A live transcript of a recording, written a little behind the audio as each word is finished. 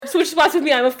switch spots with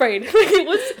me, I'm afraid. Like, it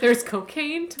was... There's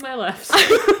cocaine to my left.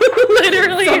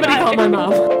 Literally. Somebody called my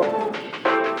mom.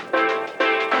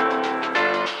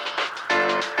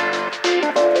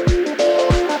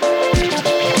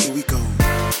 Here we go.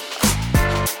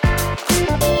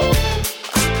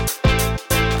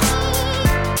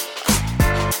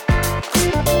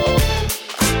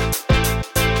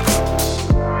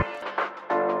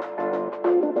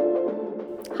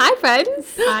 Hi,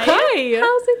 friends. Hi.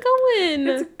 How's it going?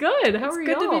 It's good. How are you?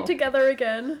 Good to be together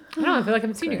again. I don't know. I feel like I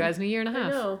haven't seen you guys in a year and a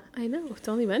half. I know. It's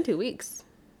only been 2 weeks,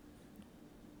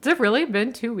 Has it really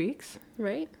been 2 weeks?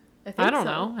 right? I don't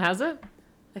know. Has it?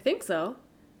 I think so.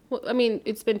 Well, I mean,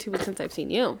 it's been 2 weeks since I've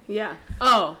seen you. Yeah.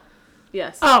 Oh.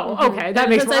 Yes. Oh, okay. That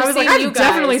makes Since sense. I I've was like, seen you I've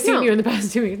definitely guys. seen No. you in the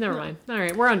past 2 weeks. Never mind. All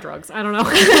right. We're on drugs. I don't know.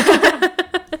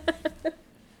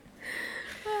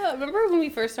 Remember when we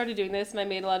first started doing this and I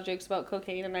made a lot of jokes about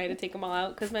cocaine and I had to take them all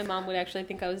out because my mom would actually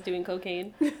think I was doing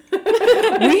cocaine? We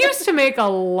used to make a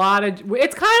lot of...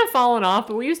 It's kind of fallen off,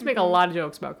 but we used to make a lot of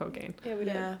jokes about cocaine. Yeah, we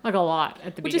did. Yeah. Like a lot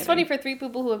at the Which beginning. is funny for 3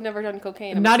 people who have never done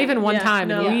cocaine. I'm Not assuming. even one Yeah, time.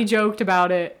 no. And we Yeah. joked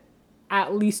about it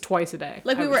at least twice a day.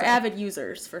 Like I we would were say. avid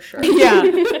users for sure. Yeah. We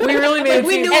really made it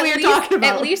we seem- knew what we were talking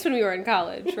about. At least when we were in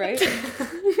college, right?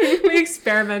 We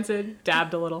experimented,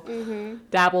 dabbed a little,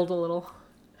 dabbled a little.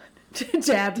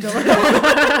 Jabbed a little.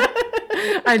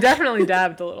 I definitely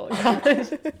dabbed a little in college,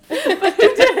 but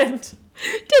I didn't.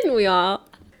 Didn't we all?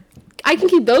 I can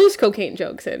keep those cocaine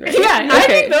jokes in, right? Yeah, I Okay.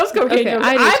 think those cocaine Okay, jokes.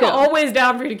 I do I'm too. always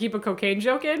down for you to keep a cocaine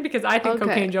joke in because I think Okay.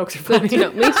 cocaine jokes are Good funny. to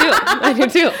know. Me too. I do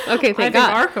too. Okay, I thank think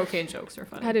God. our cocaine jokes are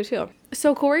funny. I do too.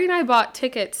 So Corey and I bought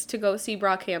tickets to go see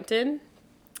Brockhampton,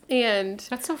 and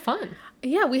That's so fun.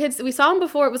 yeah, we saw him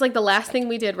before. It was like the last thing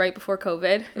we did right before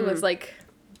COVID. It was like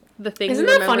the thing. Isn't we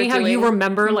that remember funny how you doing.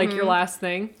 remember like your last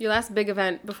thing? Your last big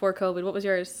event before COVID? What was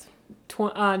yours?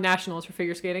 Nationals for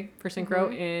figure skating for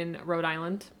synchro in Rhode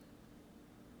Island.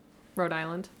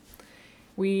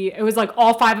 It was like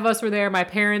all 5 of us were there. My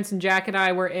parents and Jack and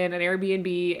I were in an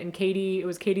Airbnb, and it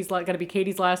was gonna be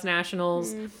Katie's last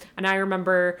nationals. And I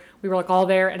remember we were like all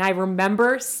there, and I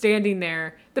remember standing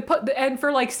there. And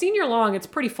for like senior long, it's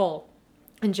pretty full.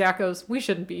 And Jack goes, "We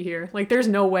shouldn't be here. Like, there's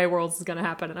no way Worlds is gonna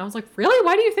happen." And I was like, "Really?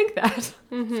 Why do you think that?"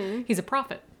 He's a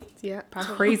prophet. Yeah, It's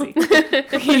crazy.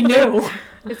 He knew.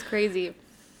 It's crazy.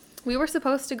 We were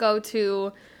supposed to go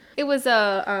to, it was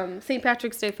a St.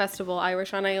 Patrick's Day festival,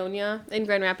 Irish on Ionia in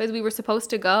Grand Rapids. We were supposed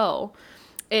to go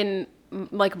in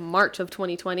like March of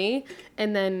 2020,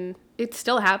 and then it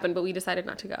still happened, but we decided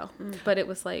not to go. But it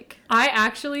was like,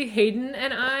 Hayden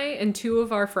and I and 2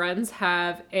 of our friends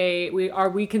have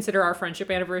we consider our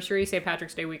friendship anniversary St.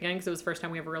 Patrick's Day weekend because it was the first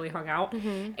time we ever really hung out.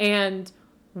 And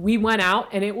we went out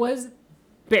and it was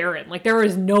barren. Like, there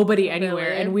was nobody anywhere.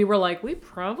 Really? And we were like, we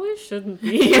probably shouldn't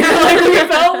be here. Like, we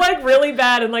felt like really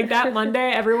bad. And like that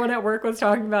Monday, everyone at work was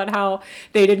talking about how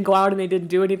they didn't go out and they didn't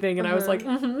do anything. And I was like,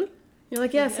 You're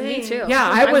like, yes, me too. yeah,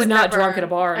 I was would not never- drunk at a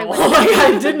bar I at would all. Like,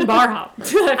 I didn't bar hop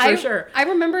for sure. I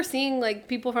remember seeing like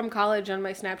people from college on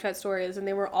my Snapchat stories, and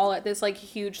they were all at this like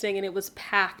huge thing, and it was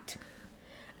packed.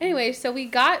 Anyway, so we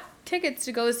got tickets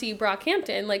to go see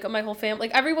Brockhampton. Like, my whole family,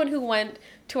 like everyone who went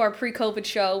to our pre-COVID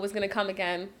show was gonna come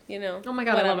again. You know. Oh my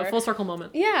God, I love it. Full circle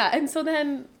moment. Yeah, and so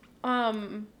then, I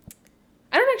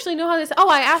don't actually know how this. Oh,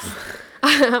 I asked.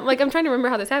 Like, I'm trying to remember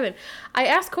how this happened. I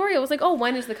asked Corey. I was like, "Oh,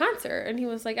 when is the concert?" And he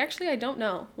was like, "Actually, I don't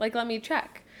know. Like, let me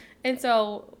check." And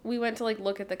so we went to like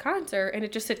look at the concert, and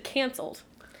it just said canceled.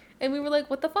 And we were like,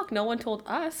 "What the fuck? No one told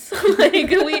us." Like,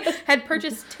 we had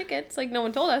purchased tickets. Like, no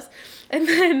one told us. And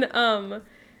then,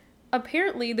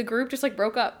 apparently, the group just like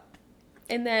broke up.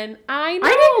 And then I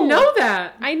didn't know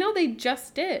that. I know they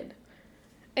just did.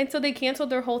 And so they canceled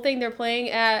their whole thing.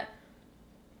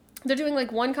 They're doing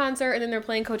like one concert and then they're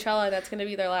playing Coachella, and that's going to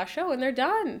be their last show, and they're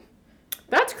done.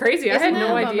 That's crazy. I Isn't had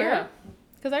no that a idea. bummer?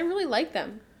 Because I really like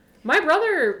them. My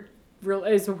brother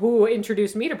is who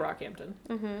introduced me to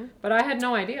Brockhampton, but I had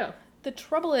no idea. The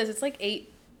trouble is, it's like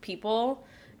 8 people,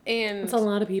 and It's a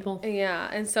lot of people. yeah,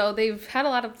 and so they've had a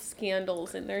lot of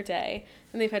scandals in their day,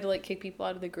 and they've had to like kick people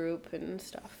out of the group and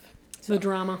stuff. The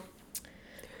drama.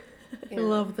 I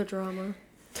love the drama.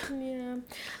 Yeah,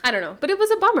 I don't know, but it was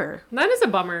a bummer. That is a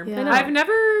bummer. Yeah.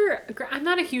 I'm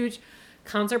not a huge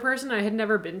concert person. I had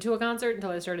never been to a concert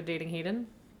until I started dating Hayden.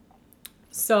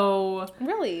 So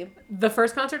Really, the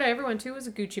first concert I ever went to was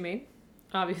a Gucci Mane,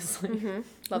 obviously.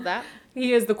 love that.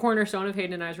 He is the cornerstone of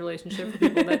Hayden and I's relationship for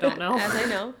people that don't know. As I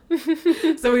know.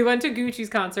 So we went to Gucci's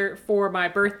concert for my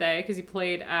birthday because he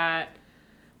played at,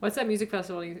 what's that music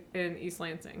festival in East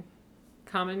Lansing?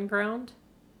 Common Ground?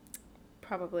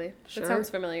 Probably. Sure. That sounds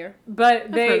familiar.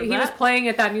 But heard of he was that. playing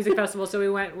at that music festival, so we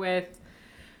went with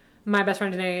my best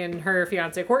friend Danae and her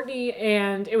fiance Courtney,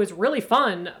 and it was really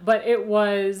fun, but it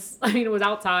was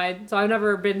outside, so I've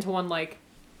never been to one like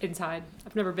inside.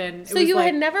 I've never been. So you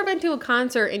had never been to a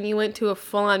concert and you went to a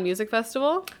full-on music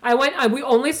festival? We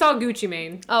only saw Gucci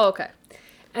Mane, Oh, okay.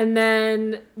 and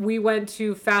then we went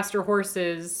to Faster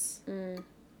Horses.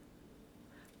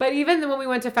 But even when we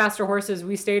went to Faster Horses,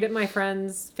 we stayed at my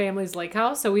friend's family's lake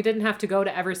house, so we didn't have to go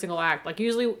to every single act. Like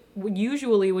usually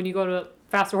when you go to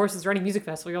Faster Horses or any music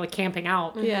festival, you're like camping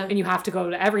out, Yeah. and you have to go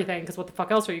to everything because what the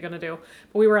fuck else are you gonna do?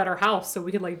 But we were at our house, so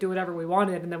we could like do whatever we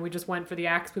wanted, and then we just went for the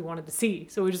acts we wanted to see.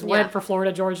 So we just went for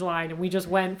Florida Georgia Line, and we just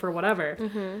went for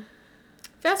whatever.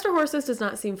 Faster Horses does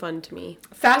not seem fun to me.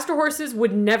 Faster Horses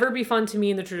would never be fun to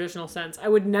me in the traditional sense. I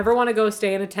would never want to go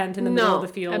stay in a tent in the middle of the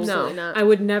field. absolutely not. I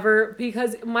would never,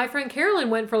 because my friend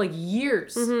Carolyn went for like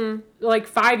years, like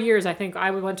 5 years, I think. I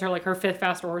went to like her 5th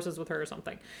Faster Horses with her or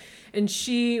something. And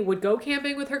she would go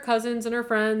camping with her cousins and her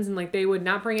friends, and like they would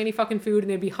not bring any fucking food,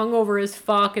 and they'd be hungover as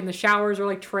fuck, and the showers were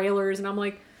like trailers, and I'm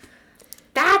like,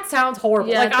 that sounds horrible.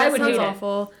 Yeah, like I that would sounds hate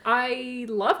awful. it. I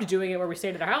loved doing it where we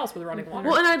stayed at our house with running water.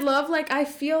 Well, and I'd love, like, I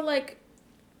feel like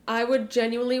I would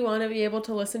genuinely want to be able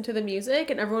to listen to the music,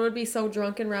 and everyone would be so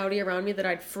drunk and rowdy around me that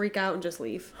I'd freak out and just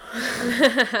leave. I'm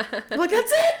like,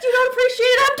 that's it! You don't appreciate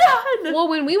it! I'm done! Well,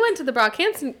 when we went to the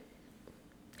Brockhampton...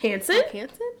 Hanson?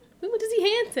 Hanson? We went to see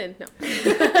Hanson.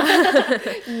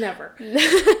 No. Never.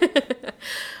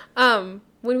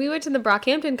 When we went to the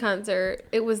Brockhampton concert,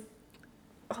 it was,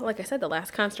 like I said, the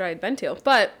last concert I had been to.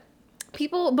 But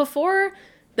people, before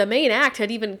the main act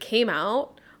had even came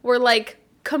out, were like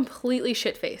completely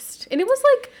shit-faced. And it was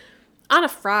like on a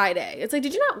Friday. It's like,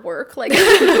 did you not work? Like,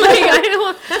 I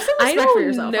don't, Have some I respect for don't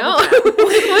yourself. know.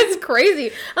 It was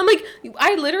crazy. I'm like,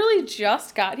 I literally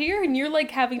just got here and you're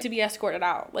like having to be escorted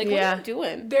out. Like, what are Yeah. you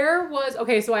doing? There was,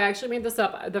 okay, so I actually made this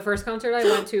up. The first concert I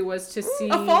went to was to see...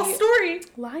 A false story!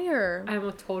 Liar. I'm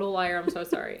a total liar. I'm so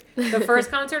sorry. The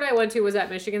first concert I went to was at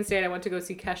Michigan State. I went to go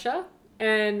see Kesha,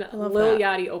 and love Lil that.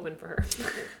 Yachty opened for her.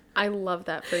 I love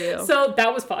that for you. So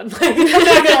that was fun. Like, I'm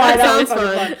not gonna lie, that was sounds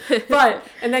fucking fun. But,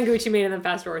 and then Gucci Mane and then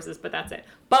Faster Horses, but that's it.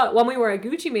 But when we were at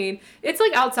Gucci Mane, it's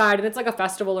like outside and it's like a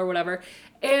festival or whatever.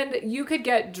 And you could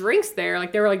get drinks there.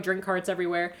 Like there were like drink carts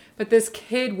everywhere. But this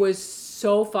kid was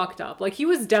so fucked up. Like he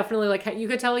was definitely like, you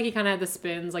could tell like he kind of had the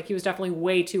spins. Like he was definitely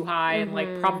way too high and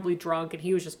like probably drunk, and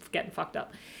he was just getting fucked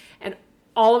up. And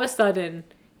all of a sudden,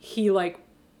 he like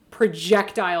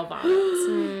projectile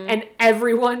vomits and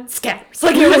everyone scatters.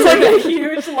 Like it was like a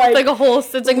huge like a whole,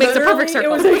 it's like makes a perfect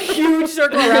circle. it was a huge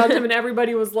circle around him, and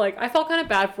everybody was like, I felt kind of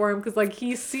bad for him because like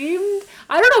he seemed,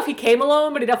 I don't know if he came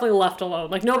alone, but he definitely left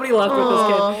alone. Like nobody left with this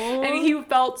kid, and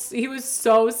he was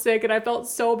so sick, and I felt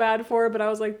so bad for him. But I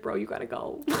was like, bro, you gotta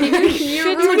go. Shit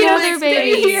We're together, gonna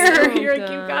baby. stay here. Oh, You're like,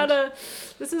 you God. gotta.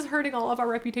 This is hurting all of our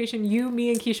reputation. You,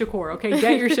 me, and Keisha Core. Okay,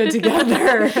 get your shit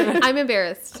together. I'm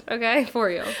embarrassed, okay,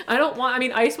 for you. I don't want, I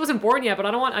mean, Ice wasn't born yet, but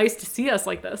I don't want Ice to see us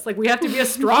like this. Like, we have to be a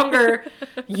stronger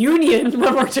union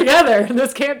when we're together.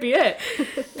 This can't be it.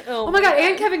 Oh my God.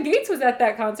 And Kevin Gates was at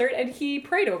that concert, and he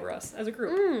prayed over us as a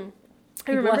group.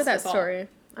 I He remember blessed that us all. story.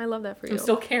 I love that for you. I'm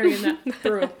still carrying that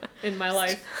through in my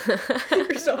life.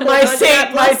 So My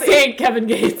saint, Kevin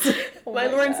Gates. My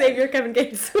Lord and Savior, Kevin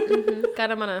Gates.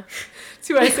 Got him on a... It's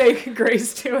who I say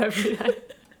grace to every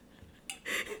night.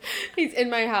 He's in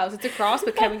my house. It's a cross,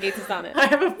 but Kevin Gates is on it. I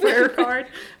have a prayer card.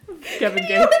 Kevin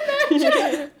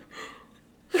Gates.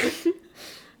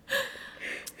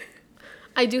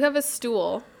 I do have a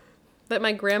stool that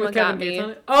my grandma With got Kevin Gates me. on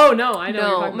it? Oh, no, I know. what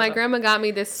you're No, talking my about. grandma got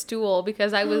me this stool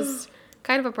because I was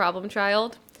kind of a problem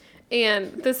child.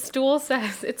 And the stool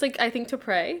says, it's like, I think to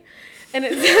pray. And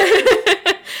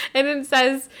it, and it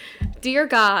says, Dear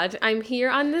God, I'm here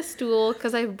on this stool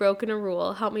because I've broken a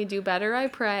rule. Help me do better, I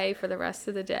pray, for the rest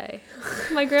of the day.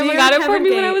 My grandma Dear got it for Kevin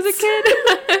me when I was a Gates. kid.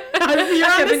 I'm here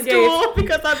on Kevin the stool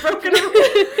because I've broken a rule.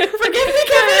 Forgive me,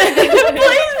 Kevin!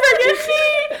 Please forgive me!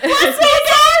 I'm so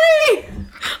sorry!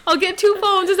 I'll get 2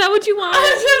 phones. Is that what you want?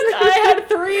 I had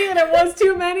 3 and it was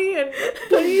too many, and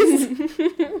please.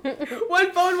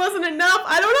 One phone wasn't enough.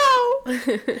 I don't know.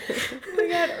 Oh my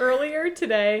God, earlier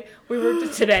today,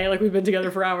 like we've been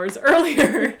together for hours.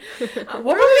 Earlier, what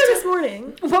were we This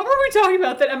morning. talking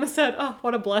about that Emma said, oh,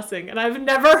 what a blessing. And I've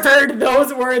never heard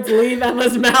those words leave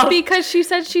Emma's mouth. Because she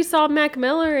said she saw Mac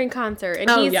Miller in concert and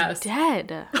Oh, he's yes.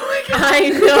 dead. I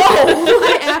know.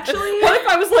 I actually, What if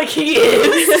I was like, he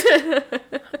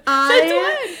is?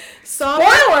 I saw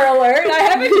Spoiler alert, I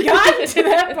haven't gotten to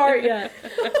that part yet.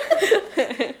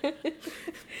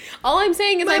 All I'm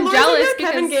saying is my I'm Lord jealous and Savior,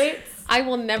 Kevin because Gates. I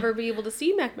will never be able to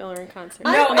see Mac Miller in concert.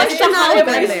 No, I it's should not have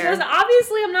been it's there. just-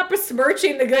 obviously I'm not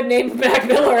besmirching the good name of Mac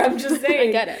Miller. I'm just saying.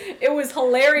 I get it. It was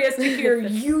hilarious to hear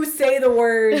you say the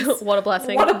words. What a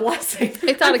blessing. What a blessing.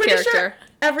 It's out I'm of pretty character. sure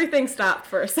everything stopped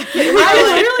for a second. I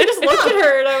literally just looked at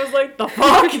her and I was like, the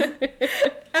fuck?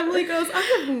 Emily goes,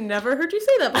 I have never heard you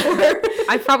say that before.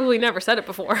 I've probably never said it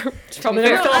before. Probably To be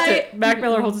never fair. felt it. Mac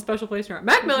Miller holds a special place in our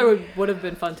Mac Miller would have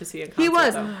been fun to see in concert. He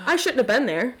was. Though. I shouldn't have been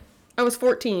there. I was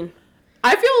 14.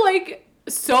 I feel like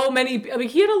so many, I mean,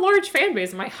 he had a large fan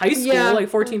base in my high school, Yeah. like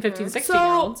 14, 15,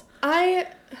 16-year-olds. So,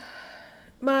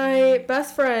 my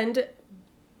best friend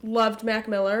loved Mac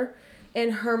Miller,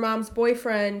 and her mom's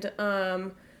boyfriend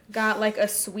got like a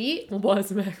suite.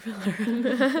 Was Mac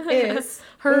Miller. Is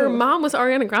Her Ooh. mom was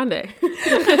Ariana Grande.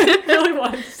 I really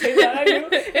wanted to say that. I knew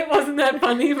it wasn't that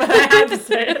funny, but I had to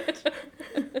say it.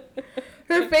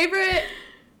 Her favorite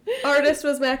artist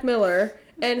was Mac Miller,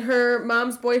 and her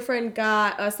mom's boyfriend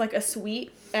got us like a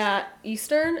suite at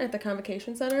Eastern at the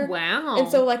Convocation Center. Wow. And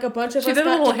so like a bunch of she us did a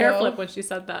got little to hair go. flip when she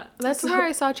said that. That's where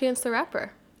I saw Chance the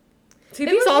Rapper. See, It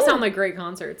these was all good. sound like great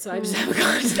concerts. I just haven't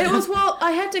gone to It them. was, well,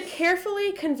 I had to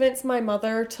carefully convince my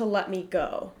mother to let me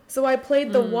go. So I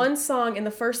played the one song in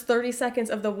the first 30 seconds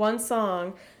of the one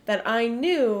song that I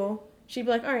knew. She'd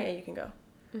be like, all right, yeah, you can go.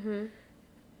 Mm-hmm.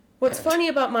 What's funny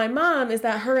about my mom is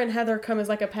that her and Heather come as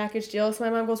like a package deal. So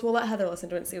my mom goes, well, let Heather listen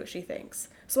to it and see what she thinks.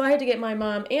 So I had to get my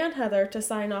mom and Heather to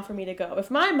sign off for me to go. If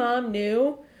my mom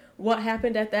knew what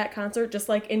happened at that concert, just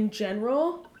like in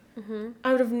general,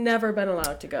 I would have never been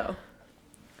allowed to go.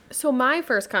 So my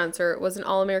first concert was an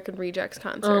All American Rejects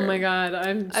concert. Oh my god,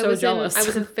 I'm so jealous. I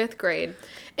was in 5th grade.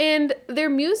 And their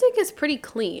music is pretty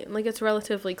clean. Like, it's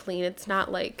relatively clean. It's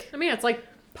not like... I mean, it's like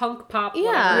punk pop.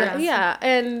 Yeah, whatever. yeah.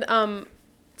 And,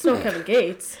 It's no Kevin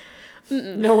Gates.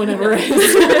 No one ever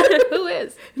is. who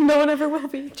is? No one ever will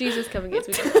be. Jesus Kevin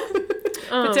Gates. We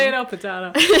know. Potato,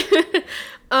 potato.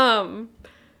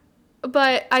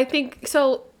 But I think...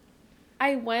 So,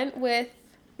 I went with,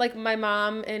 like, my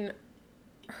mom and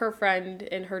her friend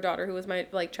and her daughter, who was my,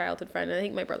 like, childhood friend. And I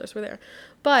think my brothers were there.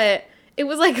 But... It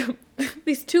was like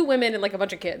these 2 women and like a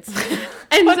bunch of kids.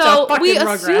 And Bunch so of fucking we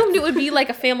Rugrats. assumed it would be like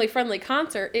a family friendly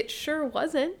concert. It sure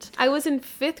wasn't. I was in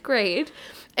 5th grade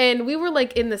and we were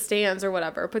like in the stands or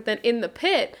whatever. But then in the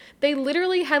pit, they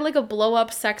literally had like a blow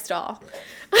up sex doll.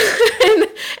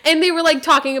 and they were like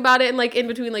talking about it and like in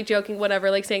between like joking,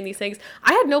 whatever, like saying these things.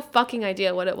 I had no fucking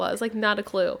idea what it was. Like not a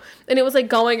clue. And it was like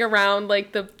going around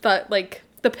like the pit.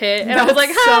 And I was That's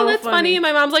like, so that's funny. funny. And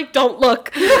my mom's like, don't look.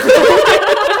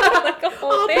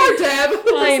 Oh, poor Deb.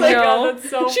 I my know. God, that's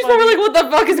so She's funny. probably like, "What the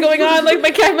fuck is going on? Like, my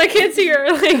kid's here."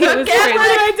 Like, it was Catherine, crazy.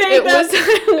 I take It that.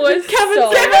 was Kevin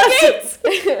so. Gates.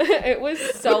 It was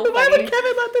so Why funny. would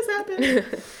Kevin let this happen?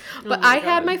 But Oh my I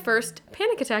had God. my first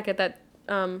panic attack at that.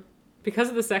 Because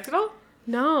of the sex doll?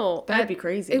 No, That'd be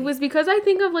crazy. It was because I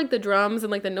think of like the drums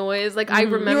and like the noise. Like I You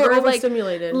remember were like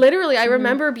overstimulated. literally, I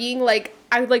remember being like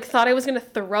I like thought I was gonna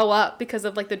throw up because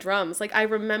of like the drums. Like I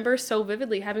remember so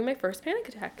vividly having my first panic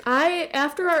attack.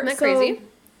 After our Isn't that so crazy?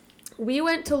 we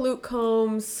went to Luke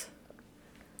Combs,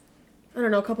 I don't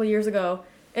know, a couple years ago,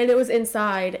 and it was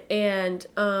inside, and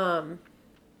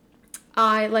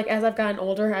I like as I've gotten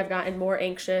older, I've gotten more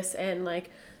anxious and like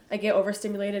I get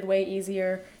overstimulated way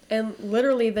easier. And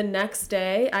literally the next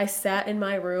day, I sat in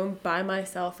my room by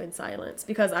myself in silence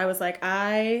because I was like,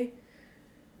 I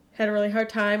had a really hard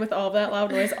time with all of that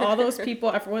loud noise, all those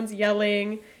people, everyone's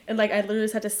yelling, and like I literally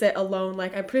just had to sit alone.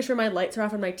 Like I'm pretty sure my lights are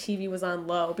off and my TV was on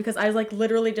low because I like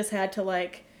literally just had to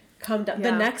like come down the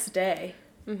Yeah. next day.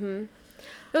 Mm-hmm.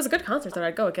 It was a good concert, so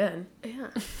I'd go again. Yeah.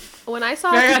 When I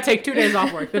saw I gotta take 2 days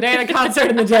off work. The day of the concert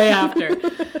and the day after.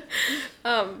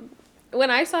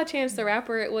 when I saw Chance the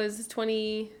Rapper, it was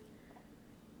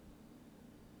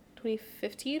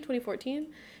 2015, 2014,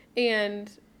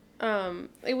 and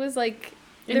it was like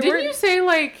And didn't you say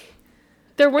like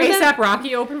there were ASAP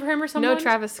Rocky opened for him or something? no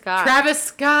Travis Scott. Travis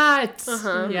Scott.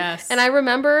 Uh-huh. Yes. And I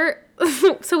remember,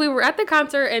 so we were at the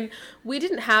concert and we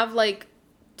didn't have like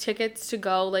tickets to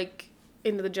go like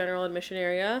into the general admission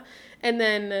area, and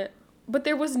then. But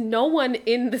there was no one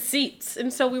in the seats.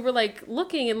 And so we were, like,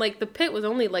 looking, and, like, the pit was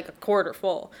only, like, a quarter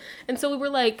full. And so we were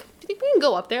like, do you think we can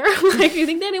go up there? Like, do you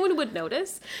think that anyone would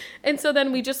notice? And so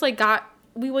then we just, like,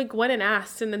 went and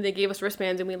asked, and then they gave us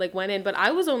wristbands, and we, like, went in. But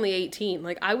I was only 18.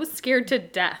 Like, I was scared to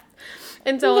death.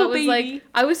 And so Little it was, baby. like,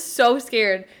 I was so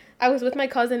scared. I was with my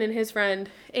cousin and his friend,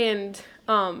 and,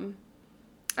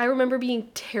 I remember being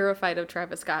terrified of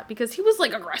Travis Scott because he was,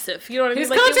 like, aggressive. You know what I mean? His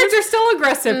Like, it concerts was- are still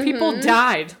aggressive. People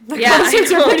died. The yeah,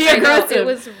 concerts I are know, pretty I know. aggressive. It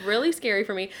was really scary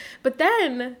for me. But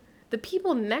then the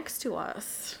people next to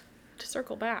us to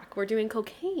circle back, we're doing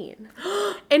cocaine.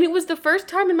 And it was the first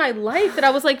time in my life that I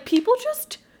was like, people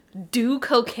just do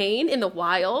cocaine in the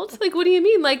wild? Like, what do you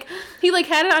mean? Like, he like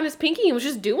had it on his pinky and was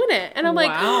just doing it. And I'm like,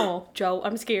 Wow. Joe,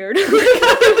 I'm scared.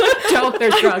 Joe,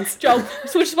 there's drugs. Joe,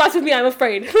 switch spots with me, I'm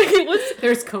afraid. Like, it was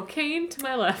There's cocaine to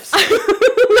my left.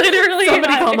 literally.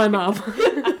 Somebody call my mom.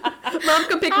 Mom,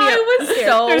 come pick me up. I was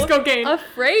so There's cocaine.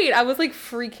 afraid. I was like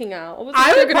freaking out. I was like,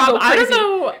 I they're would gonna go I don't crazy.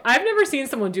 know. I've never seen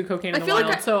someone do cocaine in the feel like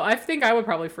wild, so I think I would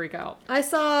probably freak out. I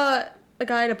saw a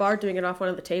guy at a bar doing it off one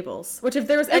of the tables. Which, if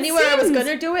there was anywhere I was seems-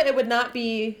 gonna do it, it would not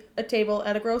be a table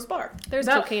at a gross bar. There's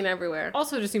That- cocaine everywhere.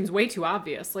 Also, just seems way too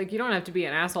obvious. Like, you don't have to be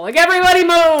an asshole. Like, everybody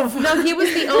move! No, he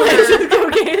was the owner.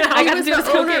 cocaine out. I He got was to do the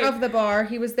this owner cocaine. of the bar.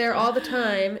 He was there all the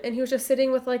time, and he was just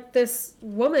sitting with like this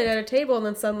woman at a table, and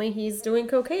then suddenly he's doing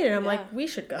cocaine, and I'm like, we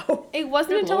should go. It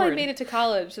wasn't Good until I Lord. made it to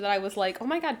college that I was like, oh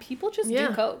my god, people just Yeah.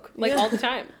 do coke. Like, Yeah. all the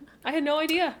time. I had no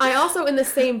idea. I also, in the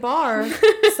same bar,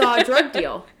 saw a drug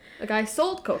deal. A guy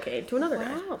sold cocaine to another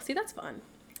guy. Wow, see, that's fun.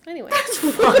 Anyway.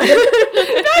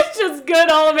 That's just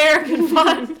good all American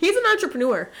fun. He's an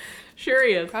entrepreneur. Sure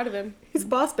he is. Proud of him. He's a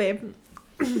boss babe.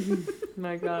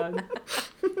 My God.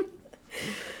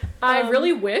 I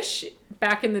really wish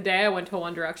back in the day I went to a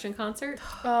One Direction concert.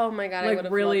 Oh my god, I would Like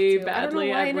have really loved to. I don't know badly.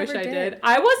 why I wish never I did.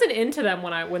 I wasn't into them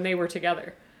when they were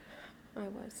together. I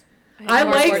was. I had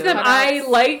liked cardboard them. I cutouts.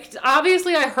 liked,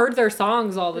 obviously I heard their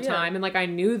songs all the Yeah. time and like I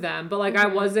knew them, but like I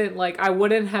wasn't like, I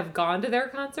wouldn't have gone to their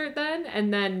concert then.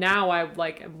 And then now I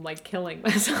like, am like killing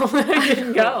myself that I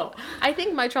didn't go. I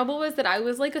think my trouble was that I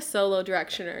was like a solo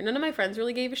directioner. None of my friends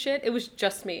really gave a shit. It was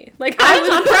just me. Like,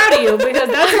 I'm proud of you because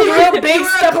that's a real big You were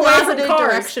step a away from closeted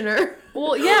cars. directioner.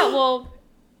 well, yeah, well,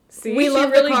 See, We she love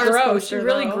the really Cars grew. poster, She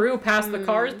really though. grew past the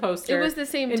Cars poster. it was the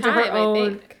same into time, her own. I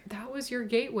think. That was your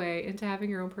gateway into having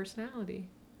your own personality.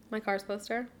 My Cars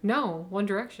poster. No, One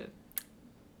Direction.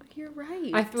 You're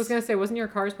right. I was gonna say, wasn't your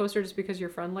Cars poster just because your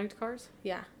friend liked Cars?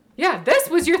 Yeah. Yeah, this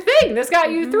was your thing. This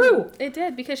got you through. It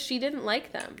did because she didn't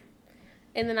like them.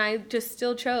 And then I just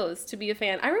still chose to be a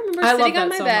fan. I remember I love sitting on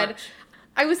that my so bed. much.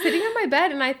 I was sitting on my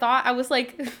bed and I thought, I was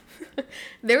like,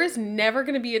 there is never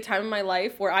going to be a time in my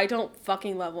life where I don't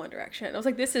fucking love One Direction. I was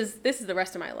like, this is the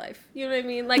rest of my life. You know what I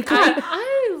mean? Like,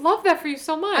 I love that for you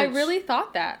so much. I really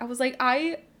thought that. I was like,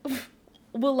 I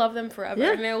will love them forever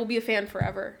Yeah. and I will be a fan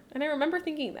forever. And I remember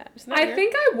thinking that. Isn't that I weird?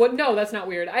 think I would. No, that's not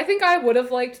weird. I think I would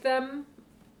have liked them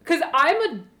because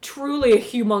I'm truly a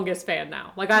humongous fan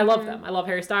now. Like, I love them. I love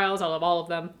Harry Styles. I love all of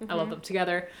them. I love them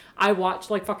together. I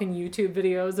watch like fucking YouTube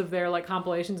videos of their like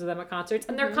compilations of them at concerts,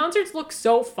 and their concerts look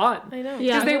so fun. I know.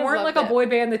 Yeah. Because they I weren't loved like a it. boy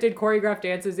band that did choreographed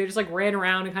dances. They just like ran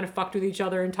around and kind of fucked with each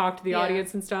other and talked to the Yeah.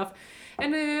 audience and stuff.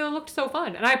 And they looked so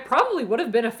fun. And I probably would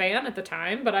have been a fan at the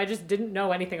time, but I just didn't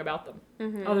know anything about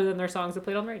them other than their songs that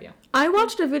played on the radio. I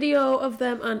watched a video of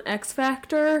them on X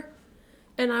Factor,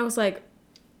 and I was like,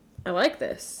 I like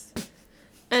this.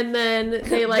 And then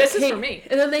they like This is for me.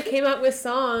 And then they came out with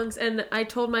songs, and I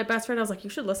told my best friend, I was like, you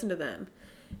should listen to them.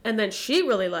 And then she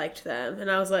really liked them,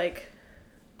 and I was like,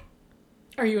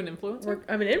 Are you an influencer?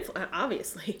 I'm an influencer,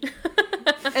 obviously.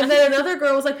 And then another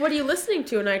girl was like, what are you listening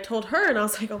to? And I told her, and I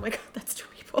was like, oh my god, that's two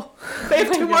people. They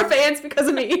have two more fans because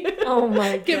of me. Oh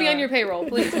my god. Get me on your payroll,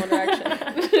 please, One Direction.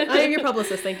 I am your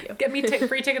publicist, thank you. Get me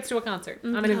free tickets to a concert.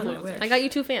 I'm an God, I influencer. wish. I got you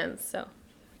 2 fans, so.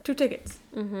 2 tickets.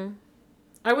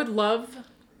 I would love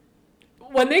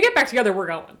when they get back together. We're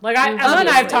going. Like Emma and I have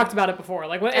Obviously. talked about it before.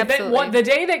 Like when Absolutely. the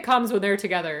day that comes when they're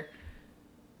together.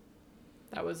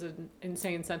 That was an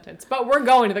insane sentence, but we're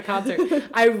going to the concert.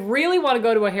 I really want to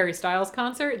go to a Harry Styles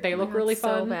concert. They look really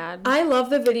fun. So bad. I love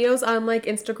the videos on like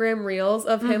Instagram Reels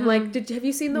of him. Like, have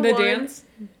you seen the The one? dance.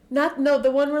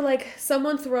 The one where like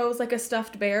someone throws like a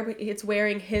stuffed bear, but it's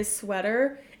wearing his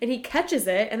sweater, and he catches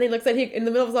it, and then he looks at in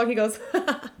the middle of the song, he goes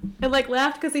and like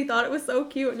laughed because he thought it was so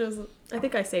cute, and it was. I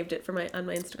think I saved it for on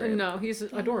my Instagram. No, he's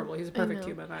adorable. He's a perfect know.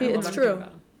 human. I It's love everything true. about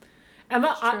him.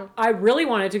 Emma, I really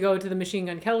wanted to go to the Machine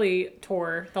Gun Kelly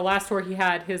tour. The last tour he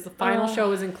had, his final show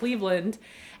was in Cleveland.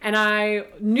 And I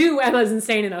knew Emma's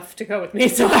insane enough to go with me.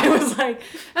 So I was like,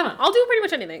 Emma, I'll do pretty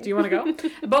much anything. do you want to go?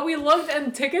 But we looked,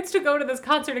 and tickets to go to this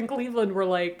concert in Cleveland were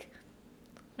like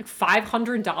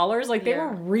 $500. Like, they Yeah.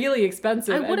 were really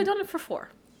expensive. I would have And done it for 4.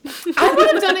 I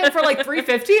would have done it for like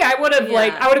 $350. I would have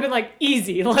Yeah. been like,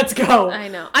 easy, let's go. I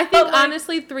know. I think But, like-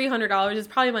 honestly, $300 is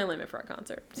probably my limit for a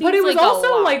concert. But Seems it was like a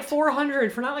also lot. like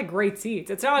 $400 for not like great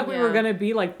seats. It's not like we were Yeah. gonna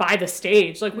be like by the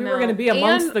stage. Like we were No. gonna be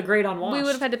amongst And the great unwashed. we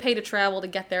would have had to pay to travel to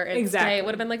get there and Exactly. stay. It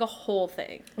would have been like a whole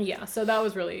thing. Yeah, so that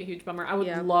was really a huge bummer. I would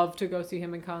Yeah. love to go see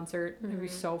him in concert. It'd be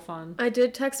so fun. I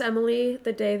did text Emily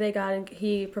the day they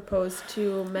he proposed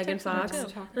to Megan texted her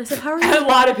Fox, too. and I said, "How are A you?"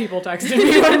 lot of people texted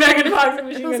me when Megan Fox and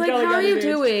Machine I was like, how are you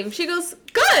doing? She goes,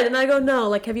 good. And I go, no.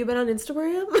 Like, have you been on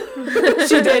Instagram?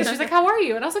 She did. She's like, how are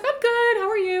you? And I was like, I'm good. How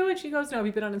are you? And she goes, no, have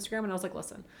you been on Instagram? And I was like,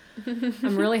 listen,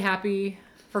 I'm really happy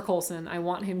for Colson. I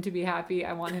want him to be happy.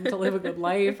 I want him to live a good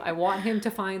life. I want him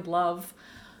to find love.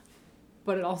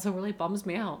 But it also really bums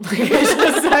me out. Like, it's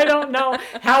just, I don't know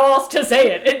how else to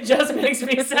say it. It just makes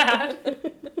me sad.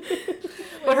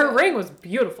 But her ring was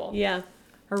beautiful. Yeah.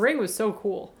 Her ring was so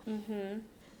cool. Mm-hmm.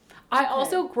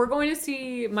 We're going to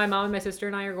see, my mom and my sister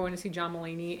and I are going to see John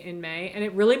Mulaney in May. And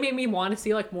it really made me want to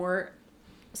see, like, more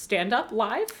stand-up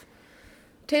live.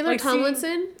 Taylor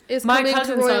Tomlinson is my coming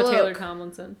cousin to Royal saw Taylor Oak.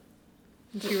 Tomlinson.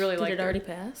 She really liked Did it her. already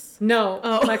pass? No.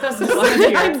 Oh. My cousin wasn't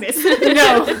here. I missed it.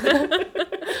 No.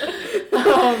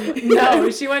 No,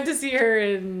 she went to see her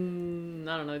in,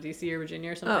 I don't know, DC or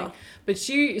Virginia or something. Oh. But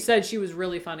she said she was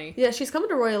really funny. Yeah, she's coming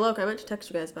to Royal Oak. I meant to text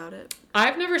you guys about it.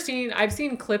 I've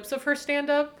seen clips of her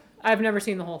stand-up. I've never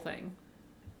seen the whole thing.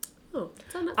 Oh,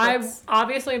 it's on Netflix. I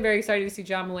obviously am very excited to see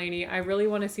John Mulaney. I really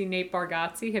want to see Nate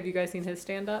Bargatze. Have you guys seen his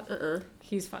stand-up?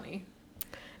 He's funny.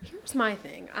 Here's my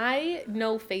thing. I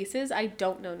know faces. I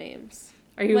don't know names.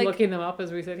 Are you Like- looking them up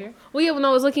as we sit here? Well, yeah, when I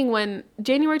was looking when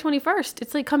January 21st,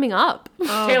 it's like coming up.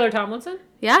 Taylor Tomlinson?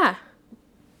 Yeah.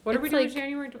 What are we It's doing like-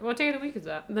 January? What day of the week is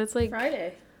that? That's like.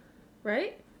 Friday,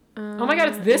 right? Oh my God,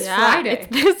 it's this Friday. It's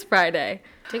this Friday.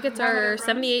 Tickets Have it are in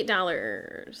front.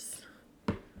 $78.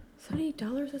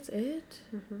 $78, that's it?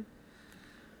 You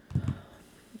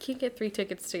can't get 3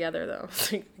 tickets together, though.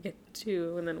 So you can get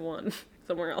 2 and then 1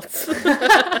 somewhere else.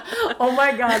 Oh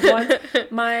my God, once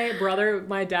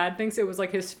my dad thinks it was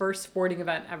like his first sporting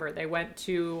event ever. They went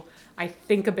to, I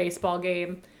think, a baseball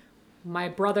game. My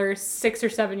brother, 6 or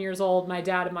 7 years old, my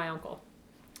dad and my uncle.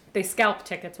 They scalp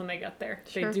tickets when they get there.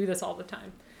 Sure. They do this all the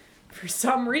time. For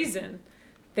some reason,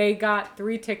 they got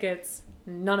 3 tickets.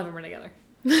 None of them are together.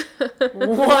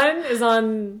 One is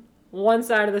on one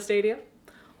side of the stadium.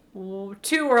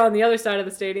 2 are on the other side of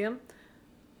the stadium.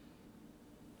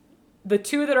 The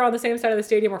 2 that are on the same side of the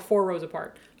stadium are 4 rows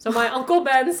apart. So my Uncle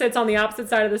Ben sits on the opposite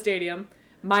side of the stadium.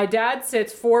 My dad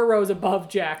sits 4 rows above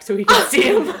Jack so he can see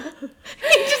him. He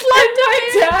just let my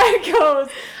dad goes,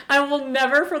 I will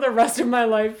never for the rest of my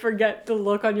life forget the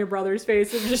look on your brother's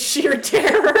face of just sheer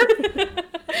terror.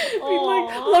 Being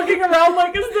like looking around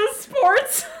like, is this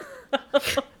sports?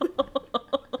 Isn't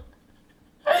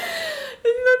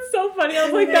that so funny? I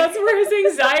was like, that's where his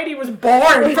anxiety was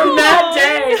born from that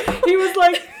day. He was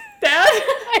like, Dad,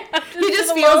 He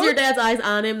just feels your dad's eyes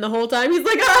on him the whole time. He's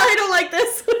like, oh, I don't like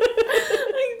this.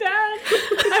 like, Dad,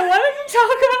 I wanted to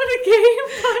talk about a game.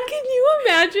 Can you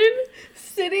imagine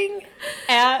sitting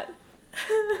at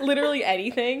literally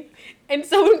anything and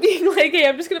someone being like, hey,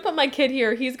 I'm just going to put my kid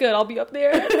here. He's good. I'll be up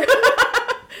there.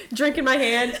 Drinking my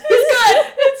hand. He's good.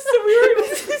 It's so weird.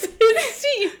 This is his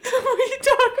seat. We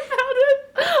talk about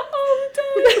it all the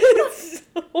time. It's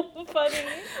so funny.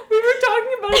 We were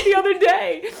talking about it the other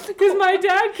day because my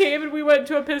dad came and we went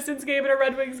to a Pistons game and a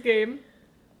Red Wings game.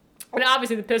 And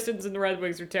obviously the Pistons and the Red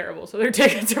Wings are terrible, so their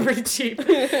tickets are pretty cheap.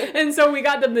 And so we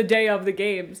got them the day of the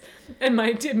games. And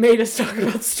my dad made us talk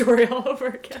about the story all over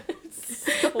again.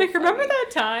 So Like, remember funny.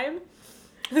 that time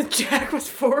that Jack was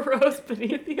 4 rows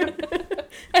beneath you?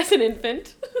 As an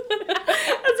infant.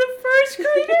 As a first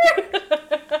grader?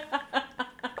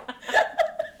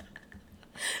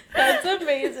 That's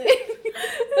amazing.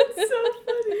 That's so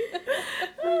funny.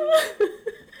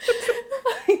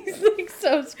 He's like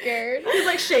so scared. He's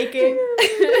like shaking. He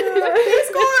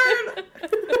scored.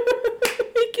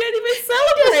 He can't even Doesn't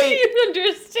celebrate. even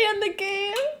understand the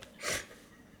game.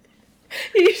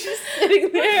 He's just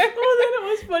sitting there. Oh, then it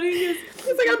was funny because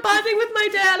He's like, I'm bonding with my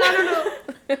dad. I don't know.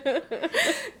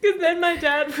 Because then my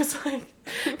dad was like,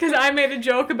 because I made a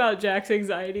joke about Jack's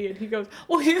anxiety, and he goes,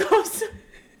 he goes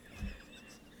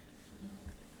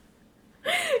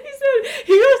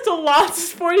to lots of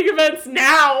sporting events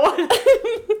now.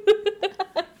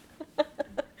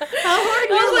 How hard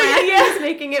I was you like, laugh yeah. is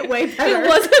making it way better. It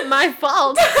wasn't my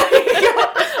fault. I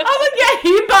was like, yeah,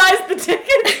 he buys the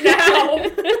tickets now.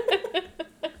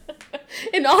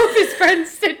 And all of his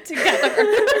friends sit together.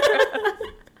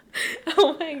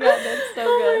 Oh my god, that's so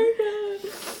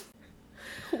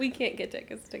good. We can't get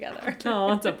tickets together. Oh,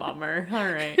 that's a bummer.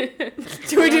 All right.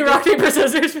 Do we do rock, paper,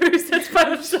 scissors for who sits by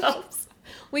themselves?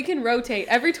 We can rotate.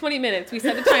 Every 20 minutes, we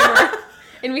set a timer.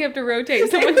 And we have to rotate.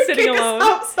 Someone's sitting alone.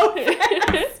 So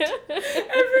fast.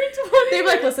 Every 20 They'd be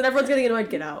like, listen, everyone's getting annoyed.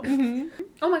 Get out.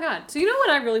 Oh my god. So you know what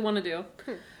I really want to do?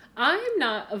 I'm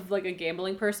not of like a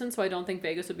gambling person, so I don't think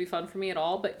Vegas would be fun for me at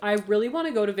all, but I really want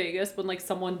to go to Vegas when like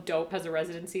someone dope has a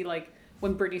residency like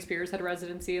when Britney Spears had a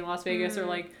residency in Las Vegas, or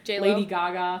like J-Lo. Lady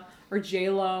Gaga or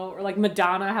J-Lo, or like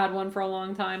Madonna had one for a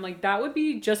long time. Like that would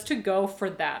be just to go for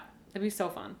that. That'd be so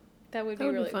fun. That would That be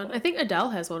would really be fun. cool. I think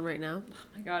Adele has one right now. Oh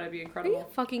my god, it'd be Are you incredible.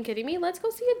 fucking kidding me? Let's go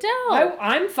see Adele.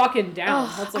 I'm fucking down.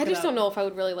 Oh, Let's look I it just up. don't know if I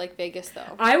would really like Vegas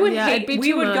though. I would Yeah, hate. it'd be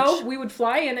We too would much. go. We would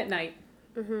fly in at night.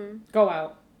 Go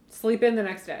out. Sleep in the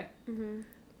next day.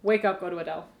 Wake up. Go to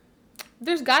Adele.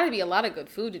 There's got to be a lot of good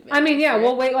food in Vegas. I mean, yeah, right?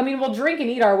 we'll wait. I mean, we'll drink and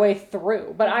eat our way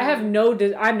through. But I have no.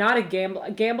 I'm not a gambler.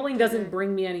 Gambling doesn't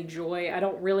bring me any joy. I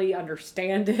don't really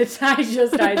understand it.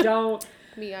 I don't.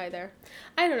 Me either.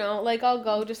 I don't know. Like, I'll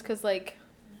go just because, like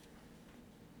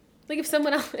if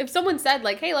someone said,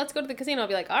 like, hey, let's go to the casino, I'll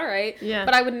be like, all right. Yeah.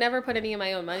 But I would never put any of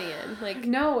my own money in. Like,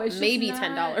 No, it's just maybe not-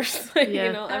 $10. Like, Yeah.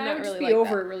 you know, I'm I not would really just be like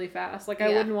over that. it really fast. Like I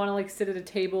Yeah. wouldn't want to like sit at a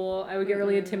table. I would get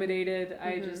really intimidated.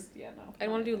 I just no. I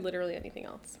don't want to do literally anything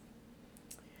else.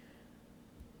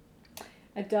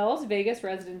 Adele's Vegas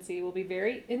residency will be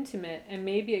very intimate and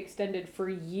may be extended for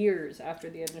years after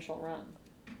the initial run.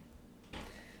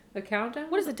 The countdown?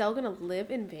 What is Adele gonna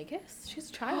live in Vegas? She's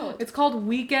a child. It's called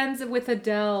Weekends with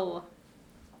Adele.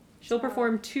 She'll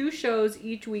perform 2 shows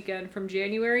each weekend from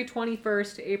January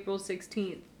 21st to April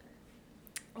 16th.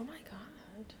 Oh my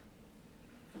god.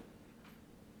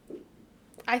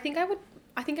 I think I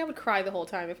would cry the whole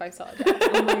time if I saw Adele.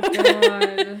 Oh my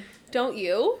god. Don't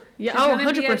you? Yeah, She's oh,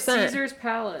 gonna be at 100%. Caesar's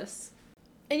Palace.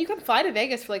 And you can fly to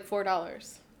Vegas for like $4. Oh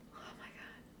my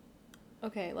god.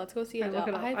 Okay, let's go see I Adele. look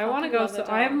it up. I want to fucking go. love So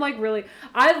Adele. I'm like really.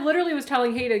 I literally was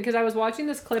telling Hayden because I was watching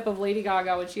this clip of Lady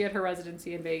Gaga when she had her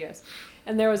residency in Vegas,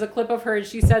 and there was a clip of her and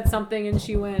she said something and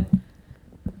she went,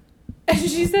 and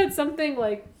she said something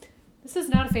like, "This is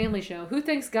not a family show. Who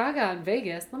thinks Gaga in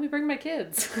Vegas? Let me bring my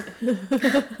kids."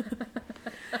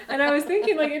 And I was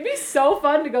thinking like it'd be so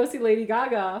fun to go see Lady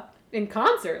Gaga in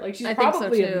concert. Like she's I think so,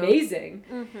 probably too. amazing.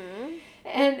 Mm-hmm.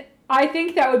 And I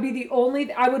think that would be the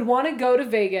only. I would want to go to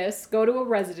Vegas, go to a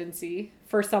residency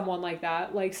for someone like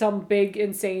that, like some big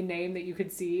insane name that you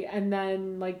could see, and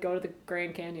then like go to the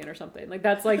Grand Canyon or something. Like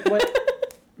that's like what.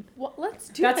 Well, let's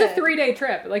do That's that. a 3-day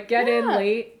trip. Like get in Yeah.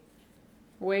 late,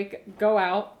 go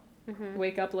out,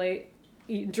 wake up late,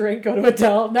 eat and drink, go to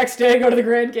Adele. Next day, go to the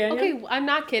Grand Canyon. Okay, I'm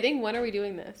not kidding. When are we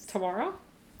doing this? Tomorrow.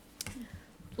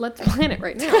 Let's plan it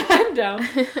right now. I'm down.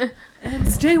 And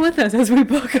stay with us as we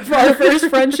book our first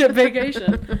friendship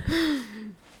vacation.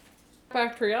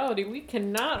 Back to reality, we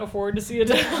cannot afford to see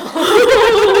Adele.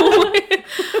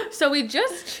 So we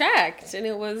just checked, and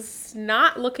it was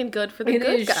not looking good for the It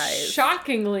good is guys.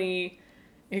 shockingly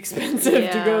expensive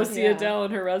to go see Yeah. Adele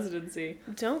in her residency.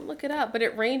 Don't look it up, but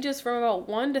it ranges from about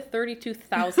 $1,000 to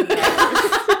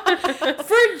 $32,000.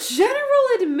 For general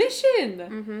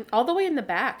admission. All the way in the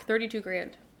back, 32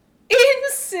 grand.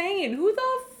 Insane. Who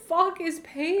the fuck is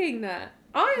paying that?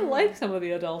 I like some of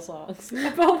the Adele songs.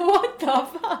 But what the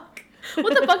fuck?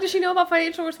 What the fuck does she know about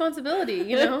financial responsibility?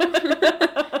 You know,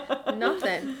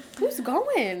 nothing. Who's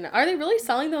going? Are they really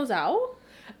selling those out?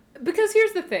 Because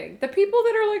here's the thing. The people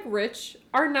that are like rich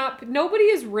are not, nobody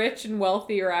is rich and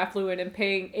wealthy or affluent and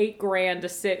paying $8,000 to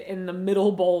sit in the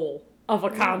middle bowl of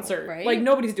a concert. right? Like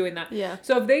nobody's doing that. Yeah.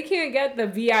 So if they can't get the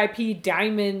VIP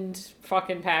diamond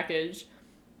fucking package,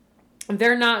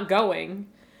 they're not going.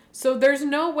 So there's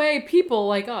no way people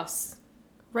like us,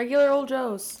 Regular old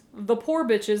Joes. the poor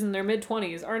bitches in their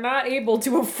mid-20s, are not able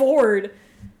to afford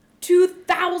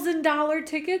 $2,000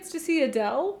 tickets to see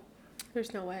Adele.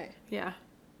 There's no way. Yeah.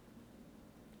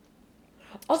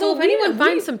 So if anyone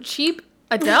finds some cheap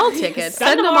Adele tickets, Send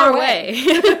send them them our our way.